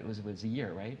it was a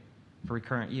year, right, for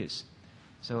recurrent use.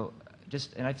 So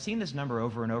and I've seen this number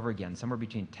over and over again, somewhere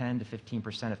between 10 to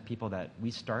 15% of people that we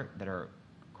start that are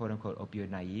quote-unquote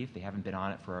opioid naive, they haven't been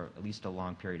on it for at least a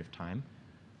long period of time,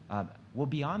 will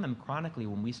be on them chronically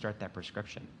when we start that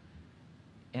prescription.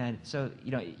 And so,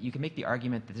 you can make the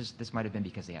argument that this might have been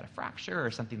because they had a fracture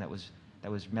or something that was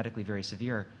medically very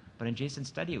severe, but in Jason's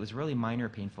study, it was really minor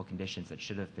painful conditions that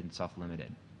should have been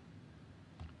self-limited.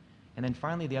 And then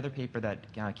finally, the other paper that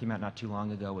came out not too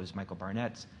long ago was Michael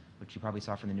Barnett's, which you probably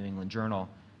saw from the New England Journal.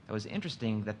 It was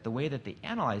interesting that the way that they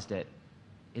analyzed it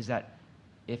is that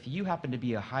if you happen to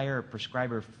be a higher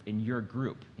prescriber in your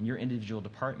group, in your individual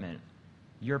department,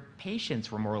 your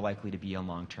patients were more likely to be on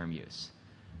long-term use.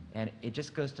 And it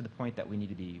just goes to the point that we need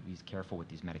to be careful with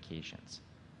these medications.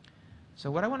 So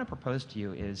what I want to propose to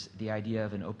you is the idea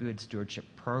of an opioid stewardship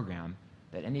program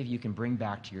that any of you can bring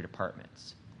back to your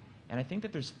departments. And I think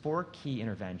that there's 4 key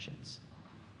interventions.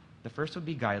 The first would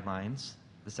be guidelines.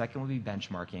 The second would be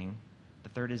benchmarking. The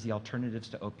third is the Alternatives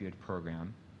to Opioid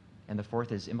program. And the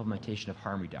fourth is implementation of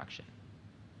harm reduction.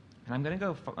 And I'm going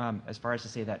to go as far as to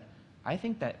say that I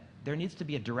think that there needs to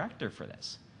be a director for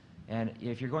this. And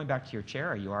if you're going back to your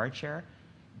chair, or you are a chair,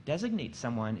 designate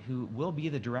someone who will be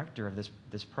the director of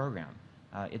this program.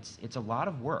 It's a lot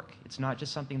of work. It's not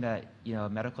just something that a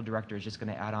medical director is just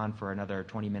going to add on for another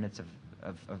 20 minutes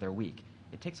of their week.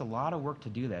 It takes a lot of work to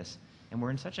do this, and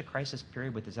we're in such a crisis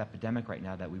period with this epidemic right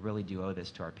now that we really do owe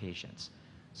this to our patients.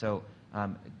 So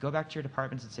go back to your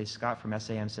departments and say, Scott from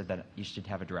SAEM said that you should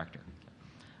have a director.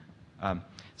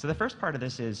 So the first part of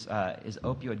this is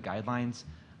opioid guidelines.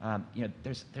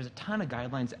 There's a ton of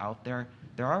guidelines out there.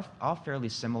 They're all fairly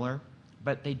similar,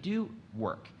 but they do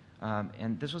work.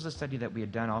 And this was a study that we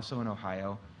had done also in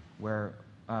Ohio, where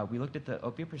we looked at the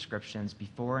opioid prescriptions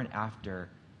before and after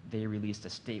they released a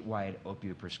statewide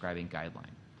opioid prescribing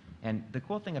guideline. And the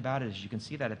cool thing about it is you can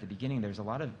see that at the beginning there's a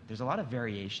lot of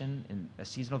variation, in a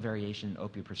seasonal variation in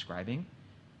opioid prescribing,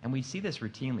 and we see this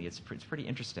routinely. It's pretty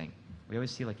interesting. We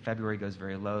always see like February goes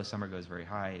very low, summer goes very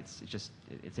high.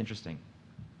 It's interesting.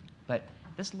 But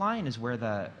this line is where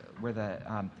the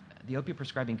opioid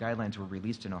prescribing guidelines were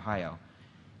released in Ohio.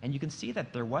 And you can see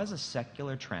that there was a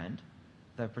secular trend.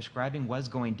 The prescribing was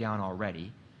going down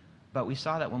already, but we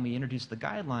saw that when we introduced the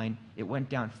guideline, it went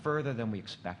down further than we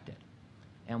expected.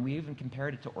 And we even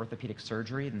compared it to orthopedic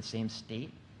surgery in the same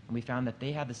state, and we found that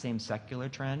they had the same secular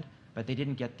trend, but they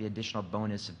didn't get the additional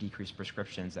bonus of decreased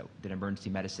prescriptions that emergency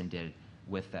medicine did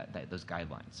with those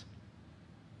guidelines.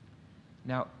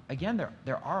 Now, again,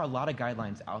 there are a lot of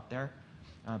guidelines out there,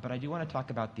 but I do want to talk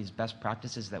about these best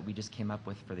practices that we just came up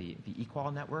with for the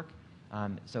eQual network.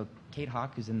 So Kate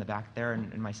Hawk, who's in the back there,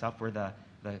 and myself, we're the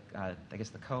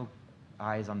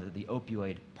co-eyes on the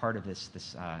opioid part of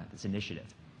this initiative.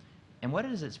 And what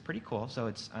it is, it's pretty cool. So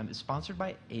it's sponsored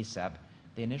by ACEP.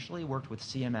 They initially worked with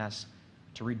CMS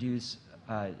to reduce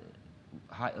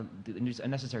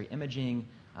unnecessary imaging,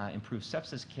 improve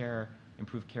sepsis care,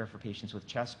 improve care for patients with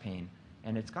chest pain.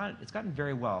 And it's gotten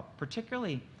very well,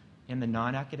 particularly in the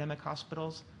non-academic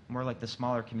hospitals, more like the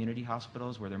smaller community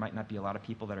hospitals where there might not be a lot of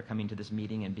people that are coming to this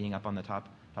meeting and being up on the top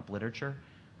literature.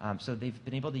 So they've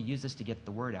been able to use this to get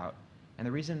the word out. And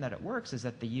the reason that it works is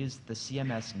that they use the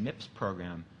CMS MIPS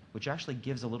program, which actually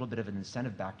gives a little bit of an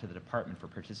incentive back to the department for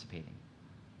participating.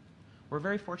 We're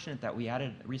very fortunate that we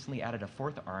recently added a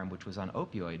 4th arm, which was on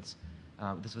opioids.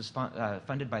 This was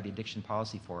funded by the Addiction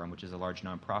Policy Forum, which is a large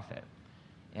nonprofit.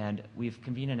 And we've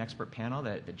convened an expert panel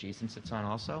that Jason sits on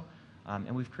also,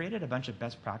 and we've created a bunch of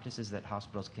best practices that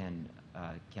hospitals can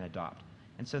adopt.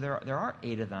 And so there are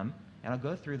 8 of them, and I'll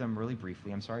go through them really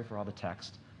briefly. I'm sorry for all the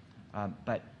text.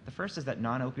 But the first is that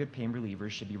non-opioid pain relievers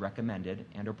should be recommended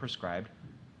and or prescribed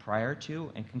prior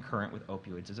to and concurrent with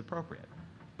opioids as appropriate.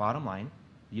 Bottom line,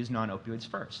 use non-opioids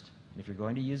first. And if you're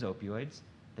going to use opioids,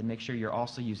 then make sure you're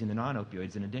also using the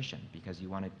non-opioids in addition, because you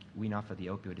want to wean off of the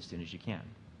opioid as soon as you can.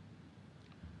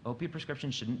 Opioid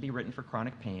prescriptions shouldn't be written for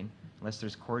chronic pain unless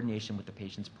there's coordination with the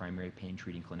patient's primary pain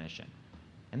treating clinician.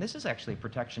 And this is actually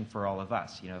protection for all of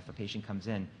us. If a patient comes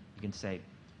in, you can say,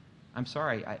 I'm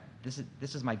sorry, this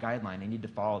is my guideline. I need to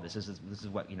follow this. This is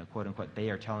what, quote unquote, they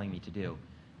are telling me to do.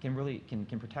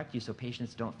 Can protect you so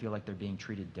patients don't feel like they're being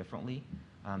treated differently,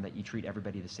 that you treat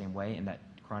everybody the same way, and that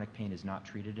chronic pain is not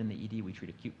treated in the ED. We treat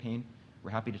acute pain.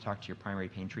 We're happy to talk to your primary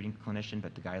pain treating clinician,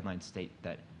 but the guidelines state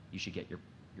that you should get your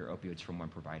opioids from one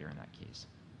provider in that case.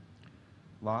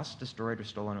 lost, destroyed, or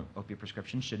stolen opioid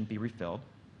prescriptions shouldn't be refilled.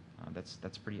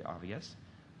 That's pretty obvious.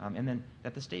 And then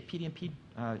that the state PDMP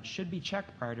should be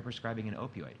checked prior to prescribing an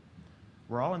opioid.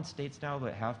 We're all in states now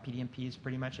that have PDMPs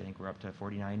pretty much. I think we're up to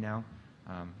 49 now.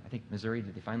 I think Missouri,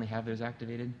 did they finally have those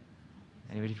activated?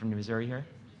 Anybody from Missouri here?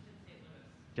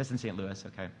 Just in St. Louis,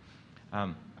 okay.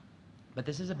 But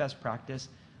this is a best practice.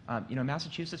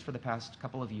 Massachusetts, for the past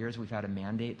couple of years, we've had a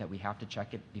mandate that we have to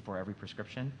check it before every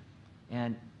prescription.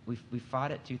 And we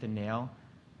fought it tooth and nail.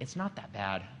 It's not that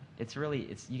bad.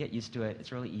 You get used to it.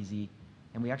 It's really easy.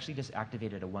 And we actually just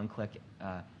activated a one-click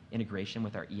integration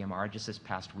with our EMR just this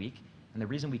past week. And the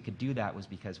reason we could do that was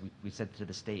because we said to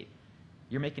the state,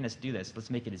 you're making us do this, let's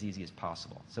make it as easy as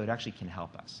possible. So it actually can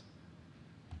help us.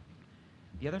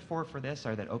 The other four for this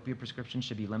are that opioid prescriptions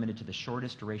should be limited to the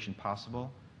shortest duration possible.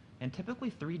 And typically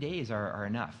 3 days are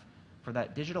enough. For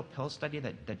that digital pill study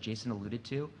that Jason alluded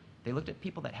to, they looked at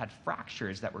people that had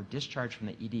fractures that were discharged from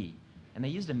the ED. And they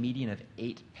used a median of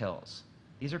 8 pills.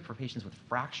 These are for patients with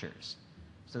fractures.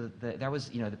 So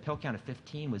the pill count of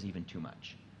 15 was even too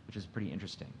much, which is pretty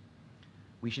interesting.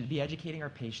 We should be educating our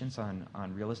patients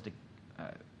on realistic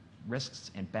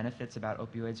risks and benefits about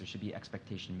opioids. There should be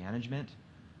expectation management.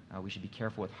 We should be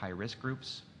careful with high-risk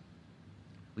groups.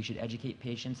 We should educate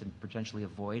patients and potentially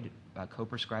avoid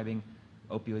co-prescribing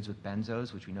opioids with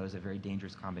benzos, which we know is a very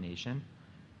dangerous combination.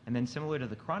 And then similar to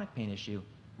the chronic pain issue,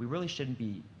 we really shouldn't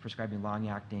be prescribing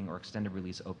long-acting or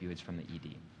extended-release opioids from the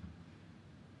ED.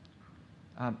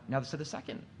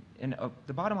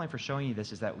 The bottom line for showing you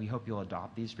this is that we hope you'll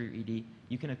adopt these for your ED.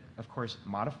 You can, of course,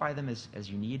 modify them as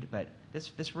you need, but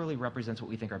this really represents what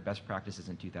we think are best practices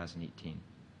in 2018.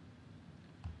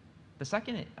 The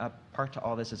second part to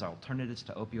all this is alternatives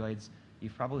to opioids.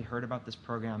 You've probably heard about this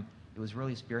program. It was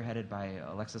really spearheaded by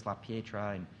Alexis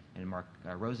LaPietra and Mark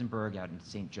Rosenberg out in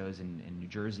St. Joe's in New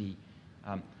Jersey.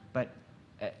 But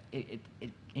it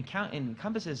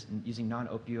encompasses using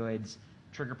non-opioids,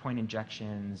 trigger point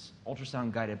injections,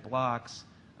 ultrasound-guided blocks,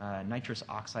 nitrous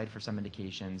oxide for some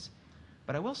indications.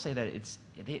 But I will say that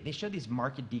they showed these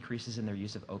marked decreases in their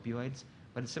use of opioids,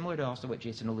 but it's similar to also what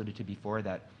Jason alluded to before,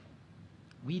 that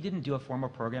we didn't do a formal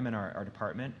program in our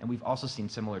department, and we've also seen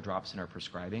similar drops in our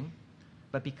prescribing.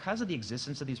 But because of the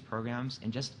existence of these programs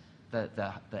and just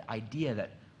the idea that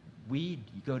we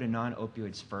go to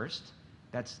non-opioids first,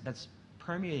 that's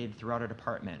permeated throughout our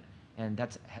department, and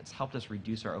has helped us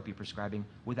reduce our opioid prescribing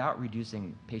without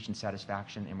reducing patient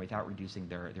satisfaction and without reducing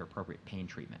their appropriate pain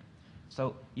treatment.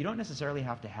 So you don't necessarily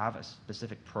have to have a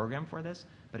specific program for this,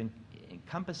 but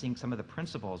encompassing some of the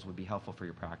principles would be helpful for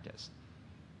your practice.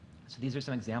 So these are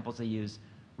some examples they use.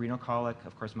 Renal colic,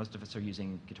 of course, most of us are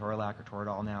using ketorolac or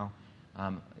Toradol now.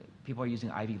 People are using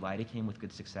IV lidocaine with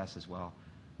good success as well.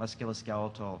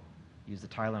 Musculoskeletal, use the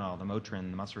Tylenol, the Motrin,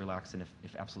 the muscle relaxant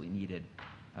if absolutely needed.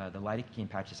 The lidocaine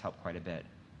patches help quite a bit.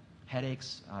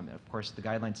 Headaches, of course, the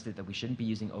guidelines state that we shouldn't be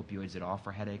using opioids at all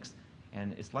for headaches.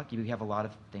 And it's lucky we have a lot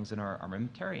of things in our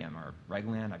armamentarium, our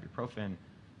Reglan, ibuprofen,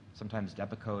 sometimes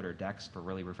Depakote or Dex for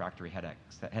really refractory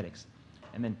headaches.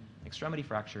 And then extremity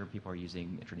fracture, people are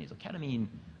using intranasal ketamine,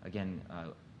 again,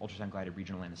 ultrasound-guided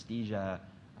regional anesthesia,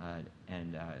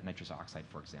 and nitrous oxide,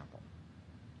 for example.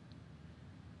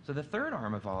 So the third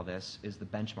arm of all this is the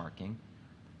benchmarking.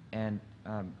 And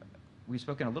we've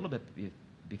spoken a little bit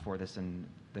before this in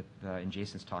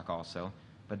Jason's talk also,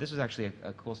 but this was actually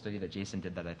a cool study that Jason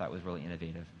did that I thought was really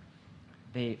innovative.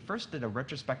 They first did a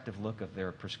retrospective look of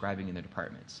their prescribing in their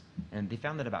departments, and they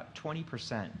found that about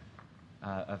 20%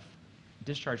 of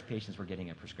discharged patients were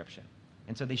getting a prescription.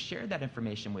 And so they shared that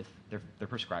information with their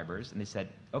prescribers, and they said,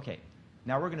 okay,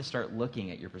 now we're going to start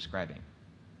looking at your prescribing.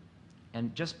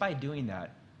 And just by doing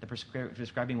that, the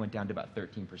prescribing went down to about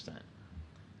 13%.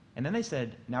 And then they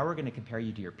said, now we're going to compare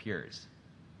you to your peers.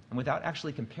 And without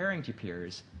actually comparing to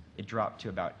peers, it dropped to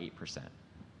about 8%. Did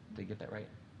I get that right?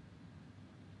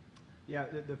 Yeah,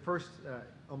 the first,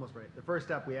 almost right. The first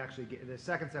step the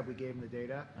second step we gave them the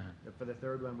data. For the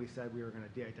third one, we said we were going to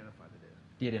de-identify the data.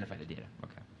 De-identify the data,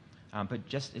 okay. But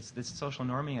just, it's this social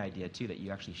norming idea too, that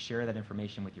you actually share that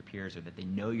information with your peers, or that they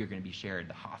know you're going to be shared,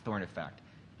 the Hawthorne effect,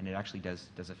 and it actually does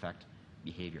affect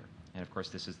behavior. And of course,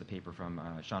 this is the paper from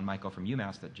Sean Michael from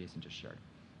UMass that Jason just shared.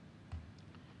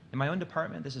 In my own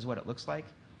department, this is what it looks like.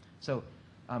 So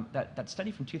that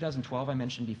study from 2012 I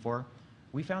mentioned before,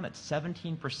 we found that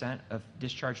 17% of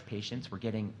discharged patients were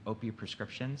getting opioid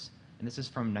prescriptions, and this is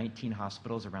from 19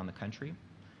 hospitals around the country.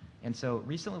 And so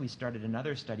recently we started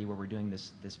another study where we're doing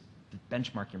this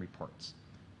benchmarking reports.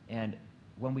 And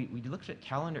when we looked at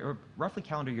roughly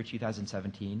calendar year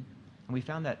 2017, and we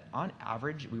found that on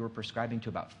average we were prescribing to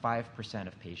about 5%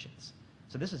 of patients.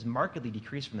 So this is markedly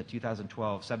decreased from the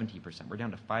 2012 17%. We're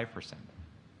down to 5%.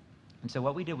 And so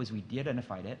what we did was we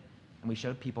de-identified it, and we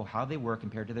showed people how they were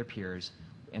compared to their peers,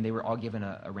 and they were all given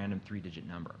a random 3-digit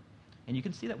number. And you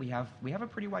can see that we have a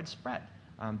pretty wide spread.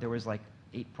 There was like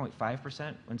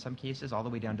 8.5% in some cases, all the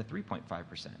way down to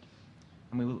 3.5%.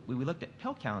 And when we looked at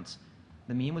pill counts,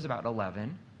 the mean was about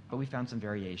 11, but we found some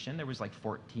variation. There was like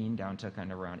 14 down to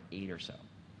kind of around 8 or so.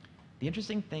 The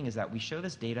interesting thing is that we show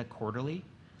this data quarterly,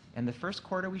 and the first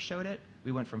quarter we showed it,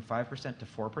 we went from 5% to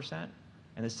 4%.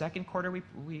 And the second quarter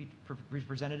we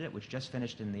presented it, which just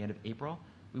finished in the end of April,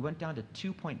 we went down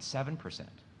to 2.7%.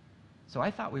 So I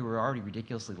thought we were already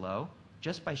ridiculously low.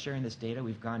 Just by sharing this data,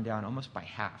 we've gone down almost by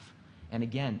half. And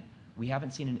again, we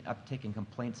haven't seen an uptick in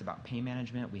complaints about pain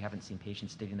management. We haven't seen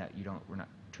patients stating that we're not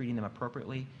treating them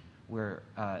appropriately. Where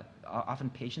often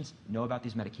patients know about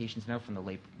these medications now from the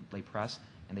lay press,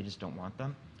 and they just don't want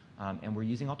them. And we're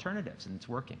using alternatives, and it's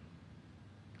working.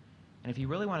 And if you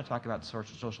really want to talk about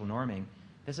social norming,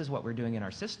 this is what we're doing in our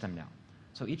system now.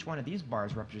 So each one of these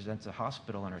bars represents a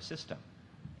hospital in our system.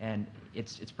 And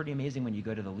it's pretty amazing when you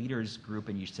go to the leaders group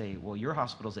and you say, well, your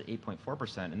hospital's at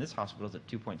 8.4% and this hospital's at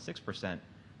 2.6%.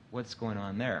 What's going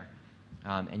on there?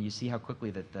 And you see how quickly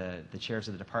that the chairs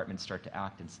of the departments start to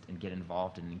act and get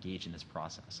involved and engage in this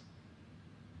process.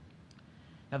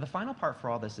 Now the final part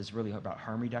for all this is really about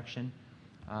harm reduction.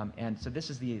 And so this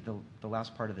is the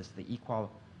last part of this, the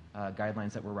equal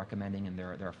guidelines that we're recommending, and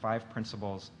there are 5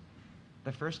 principles.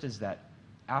 The first is that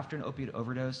after an opioid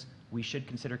overdose, we should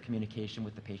consider communication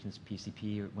with the patient's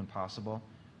PCP when possible.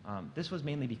 This was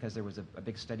mainly because there was a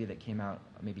big study that came out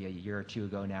maybe a year or 2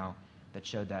 ago now that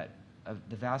showed that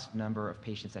the vast number of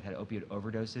patients that had opioid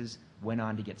overdoses went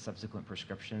on to get subsequent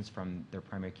prescriptions from their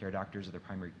primary care doctors or their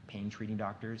primary pain treating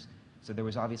doctors. So there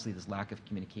was obviously this lack of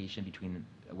communication between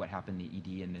what happened in the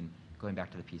ED and then going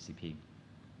back to the PCP.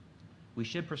 We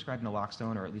should prescribe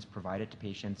naloxone or at least provide it to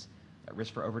patients at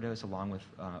risk for overdose along with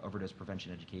overdose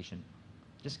prevention education.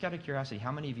 Just out of curiosity,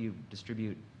 how many of you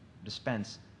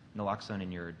dispense naloxone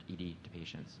in your ED to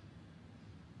patients?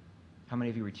 How many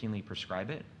of you routinely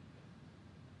prescribe it?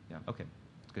 Yeah, okay,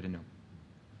 it's good to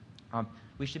know.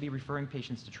 We should be referring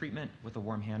patients to treatment with a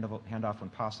warm handoff when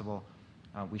possible.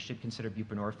 We should consider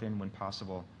buprenorphine when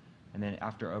possible. And then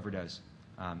after overdose,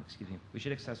 we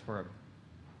should assess for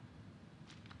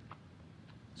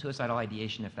suicidal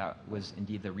ideation if that was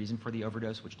indeed the reason for the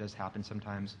overdose, which does happen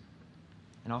sometimes.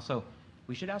 And also,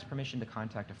 we should ask permission to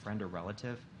contact a friend or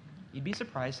relative. You'd be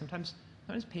surprised, sometimes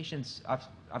patients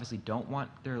obviously don't want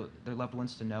their loved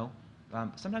ones to know.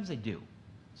 Sometimes they do.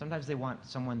 Sometimes they want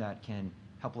someone that can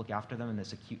help look after them in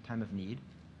this acute time of need.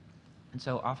 And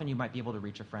so often you might be able to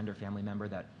reach a friend or family member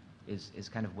that is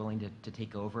kind of willing to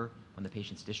take over when the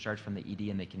patient's discharged from the ED,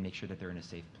 and they can make sure that they're in a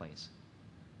safe place.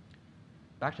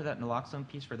 Back to that naloxone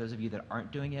piece, for those of you that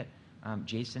aren't doing it,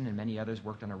 Jason and many others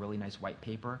worked on a really nice white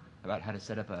paper about how to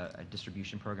set up a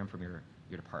distribution program from your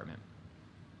department.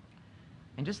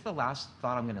 And just the last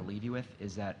thought I'm going to leave you with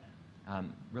is that,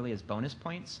 really as bonus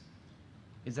points,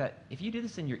 is that if you do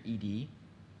this in your ED,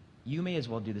 you may as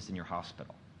well do this in your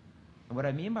hospital. And what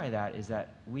I mean by that is that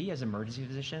we as emergency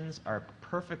physicians are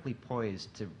perfectly poised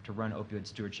to run opioid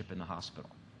stewardship in the hospital.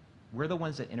 We're the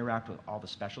ones that interact with all the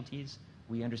specialties.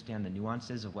 We understand the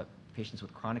nuances of what patients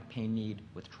with chronic pain need,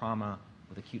 with trauma,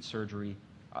 with acute surgery,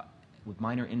 with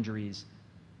minor injuries.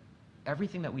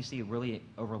 Everything that we see really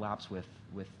overlaps with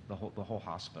the whole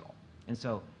hospital. And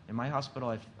so in my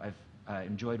hospital, I've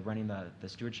enjoyed running the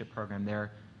stewardship program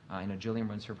there. I know Gillian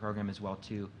runs her program as well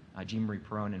too. Jean Marie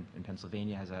Perrone in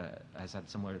Pennsylvania has had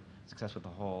similar success with the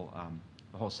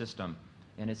whole system.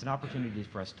 And it's an opportunity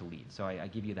for us to lead. So I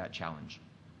give you that challenge.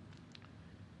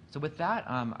 So with that,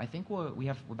 I think we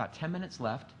have about 10 minutes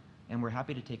left, and we're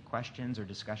happy to take questions or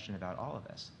discussion about all of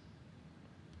this.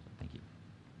 So thank you.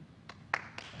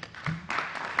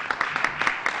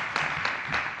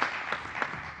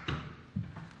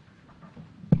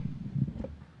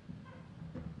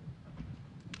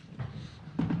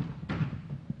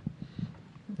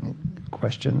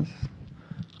 Questions?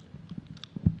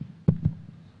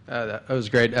 That was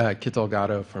great. Kit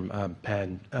Delgado from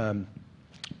Penn.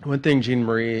 One thing Jean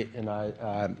Marie and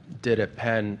I did at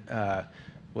Penn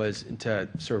was to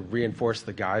sort of reinforce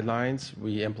the guidelines.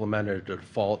 We implemented a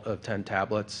default of 10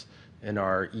 tablets in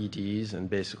our EDs, and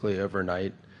basically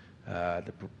overnight,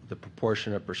 the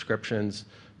proportion of prescriptions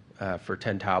for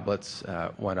 10 tablets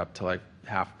went up to like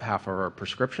half of our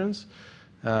prescriptions.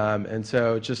 And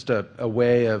so just a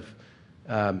way of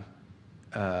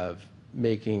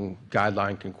making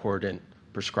guideline concordant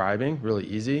prescribing really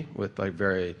easy with like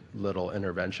very little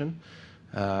intervention.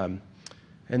 And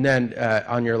then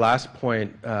on your last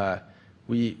point,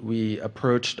 we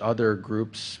approached other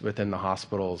groups within the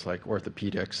hospitals, like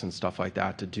orthopedics and stuff like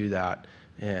that, to do that,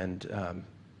 and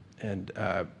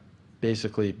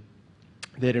basically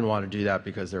they didn't want to do that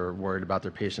because they were worried about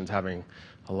their patients having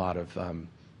a lot of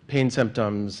pain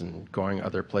symptoms and going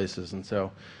other places. And so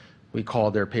we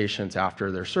called their patients after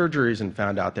their surgeries and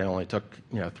found out they only took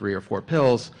 3 or 4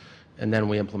 pills, and then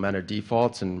we implemented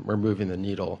defaults, and we're moving the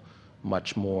needle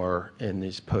much more in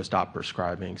these post-op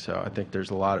prescribing. So I think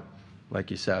there's a lot,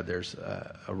 like you said, there's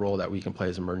a role that we can play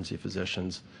as emergency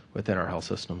physicians within our health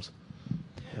systems.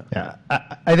 Yeah,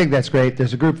 I think that's great.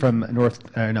 There's a group from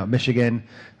Michigan.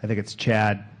 I think it's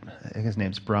Chad. I think his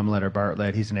name's Brumlett or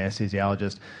Bartlett. He's an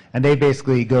anesthesiologist. And they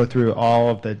basically go through all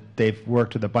of they've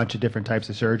worked with a bunch of different types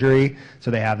of surgery.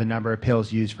 So they have the number of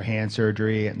pills used for hand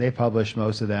surgery, and they've published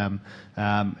most of them.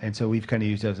 And so we've kind of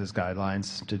used those as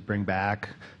guidelines to bring back.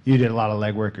 You did a lot of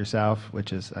legwork yourself,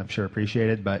 which is, I'm sure,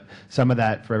 appreciated. But some of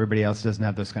that, for everybody else who doesn't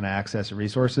have those kind of access or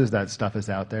resources, that stuff is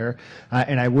out there.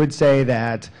 And I would say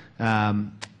that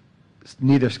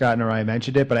neither Scott nor I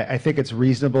mentioned it, but I think it's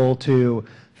reasonable to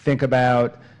think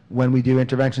about when we do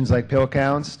interventions like pill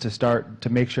counts to start to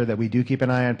make sure that we do keep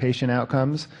an eye on patient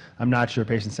outcomes. I'm not sure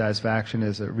patient satisfaction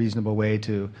is a reasonable way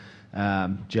to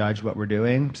judge what we're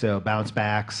doing. So bounce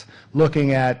backs,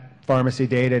 looking at pharmacy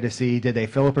data to see did they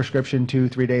fill a prescription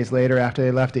 2-3 days later after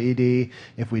they left the ED.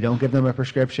 If we don't give them a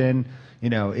prescription,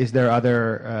 is there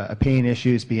other pain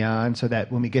issues beyond, so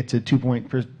that when we get to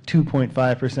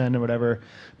 2.5% or whatever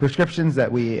prescriptions,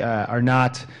 that we are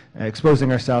not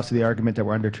exposing ourselves to the argument that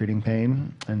we're under treating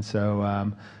pain. And so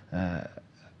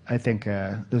I think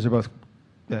those are both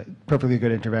perfectly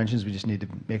good interventions. We just need to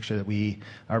make sure that we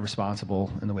are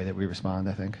responsible in the way that we respond,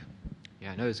 I think.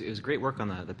 Yeah, no, it was great work on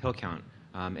the pill count.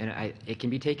 And it can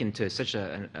be taken to such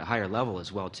a higher level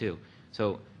as well, too.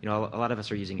 So, a lot of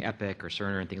us are using Epic or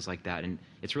Cerner and things like that, and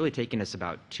it's really taken us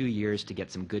about 2 years to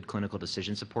get some good clinical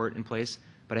decision support in place.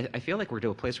 But I feel like we're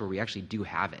to a place where we actually do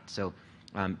have it. So,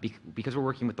 because we're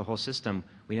working with the whole system,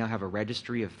 we now have a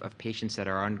registry of patients that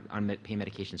are on pain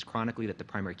medications chronically that the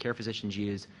primary care physicians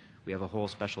use. We have a whole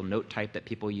special note type that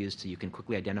people use so you can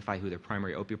quickly identify who their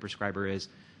primary opioid prescriber is.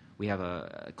 We have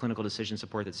a clinical decision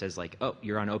support that says, like, oh,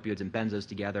 you're on opioids and benzos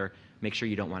together. Make sure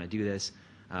you don't want to do this.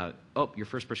 Oh, your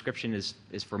first prescription is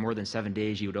for more than 7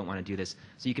 days. You don't want to do this.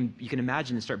 So you can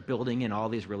imagine and start building in all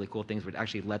these really cool things which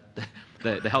actually let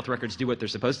the health records do what they're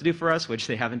supposed to do for us, which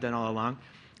they haven't done all along.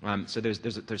 So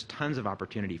there's tons of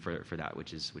opportunity for that,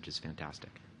 which is fantastic.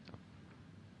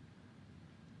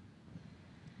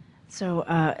 So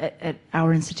at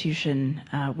our institution,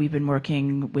 we've been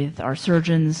working with our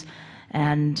surgeons.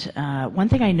 And one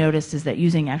thing I noticed is that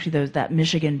using actually that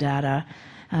Michigan data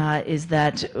is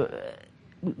that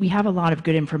we have a lot of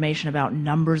good information about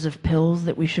numbers of pills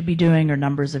that we should be doing or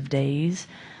numbers of days.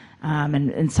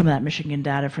 And some of that Michigan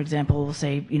data, for example, will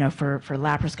say, for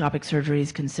laparoscopic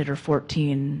surgeries, consider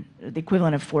the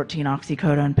equivalent of 14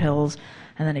 oxycodone pills,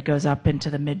 and then it goes up into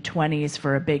the mid-20s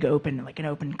for a big open, like an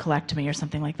open colectomy or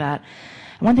something like that.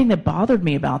 And one thing that bothered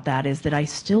me about that is that I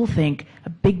still think a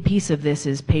big piece of this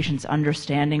is patients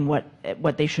understanding what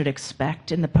they should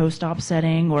expect in the post-op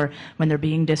setting or when they're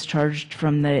being discharged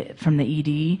from the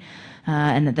ED,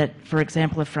 and that, for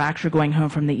example, a fracture going home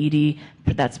from the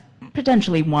ED, that's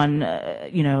potentially one,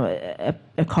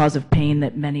 a cause of pain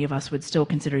that many of us would still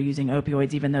consider using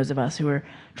opioids, even those of us who are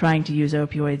trying to use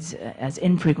opioids as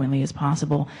infrequently as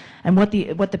possible. And what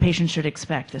the patient should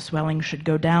expect. The swelling should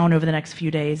go down over the next few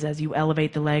days as you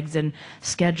elevate the legs and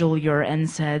schedule your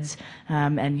NSAIDs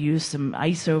and use some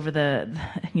ice over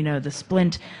the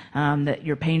splint. That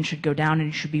your pain should go down, and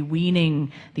you should be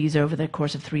weaning these over the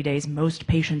course of 3 days. Most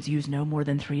patients use no more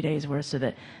than 3 days worth, so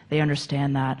that they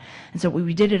understand that. And so what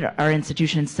we did at our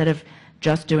institution, instead of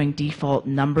just doing default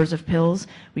numbers of pills,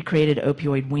 we created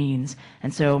opioid weans.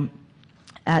 And so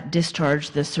at discharge,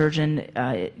 the surgeon,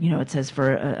 it says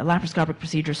for a laparoscopic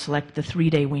procedure, select the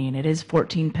 3-day wean. It is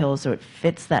 14 pills, so it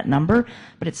fits that number,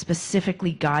 but it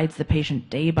specifically guides the patient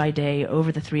day by day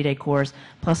over the 3-day course,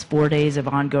 plus 4 days of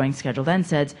ongoing scheduled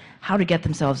NSAIDs, how to get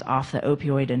themselves off the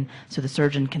opioid. And so the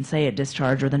surgeon can say at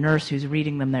discharge, or the nurse who's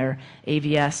reading them their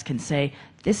AVS can say,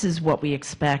 this is what we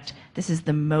expect. This is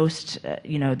the most,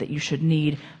 that you should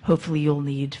need. Hopefully you'll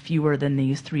need fewer than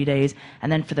these 3 days.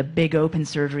 And then for the big open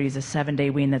surgeries, a 7-day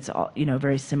wean that's,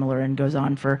 very similar and goes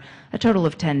on for a total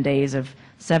of 10 days of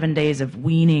 7 days of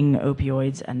weaning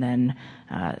opioids and then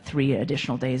 3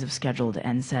 additional days of scheduled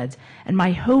NSAIDs. And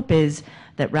my hope is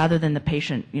that rather than the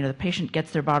patient, the patient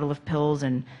gets their bottle of pills,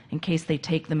 and in case they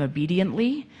take them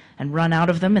obediently and run out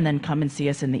of them and then come and see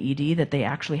us in the ED, that they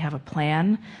actually have a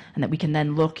plan, and that we can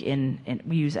then look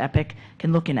we use Epic,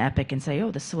 can look in Epic and say,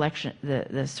 oh, the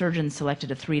surgeon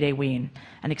selected a 3-day wean,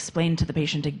 and explain to the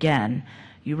patient again,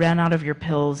 you ran out of your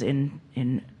pills in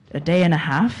a day and a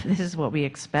half. This is what we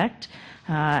expect,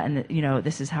 and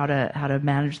this is how to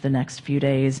manage the next few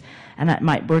days. And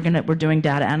we're doing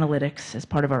data analytics as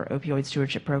part of our opioid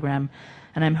stewardship program,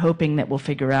 and I'm hoping that we'll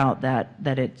figure out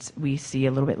that we see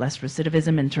a little bit less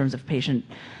recidivism in terms of patient,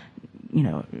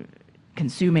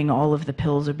 consuming all of the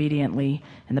pills obediently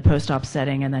in the post-op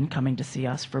setting and then coming to see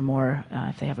us for more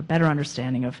if they have a better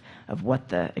understanding of what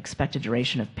the expected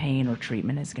duration of pain or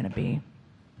treatment is going to be.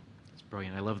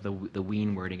 Brilliant. I love the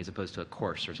wean wording as opposed to a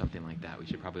course or something like that. We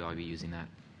should probably all be using that.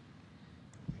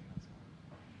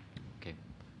 Okay.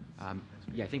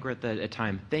 Yeah, I think we're at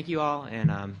time. Thank you all,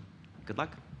 and good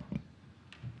luck.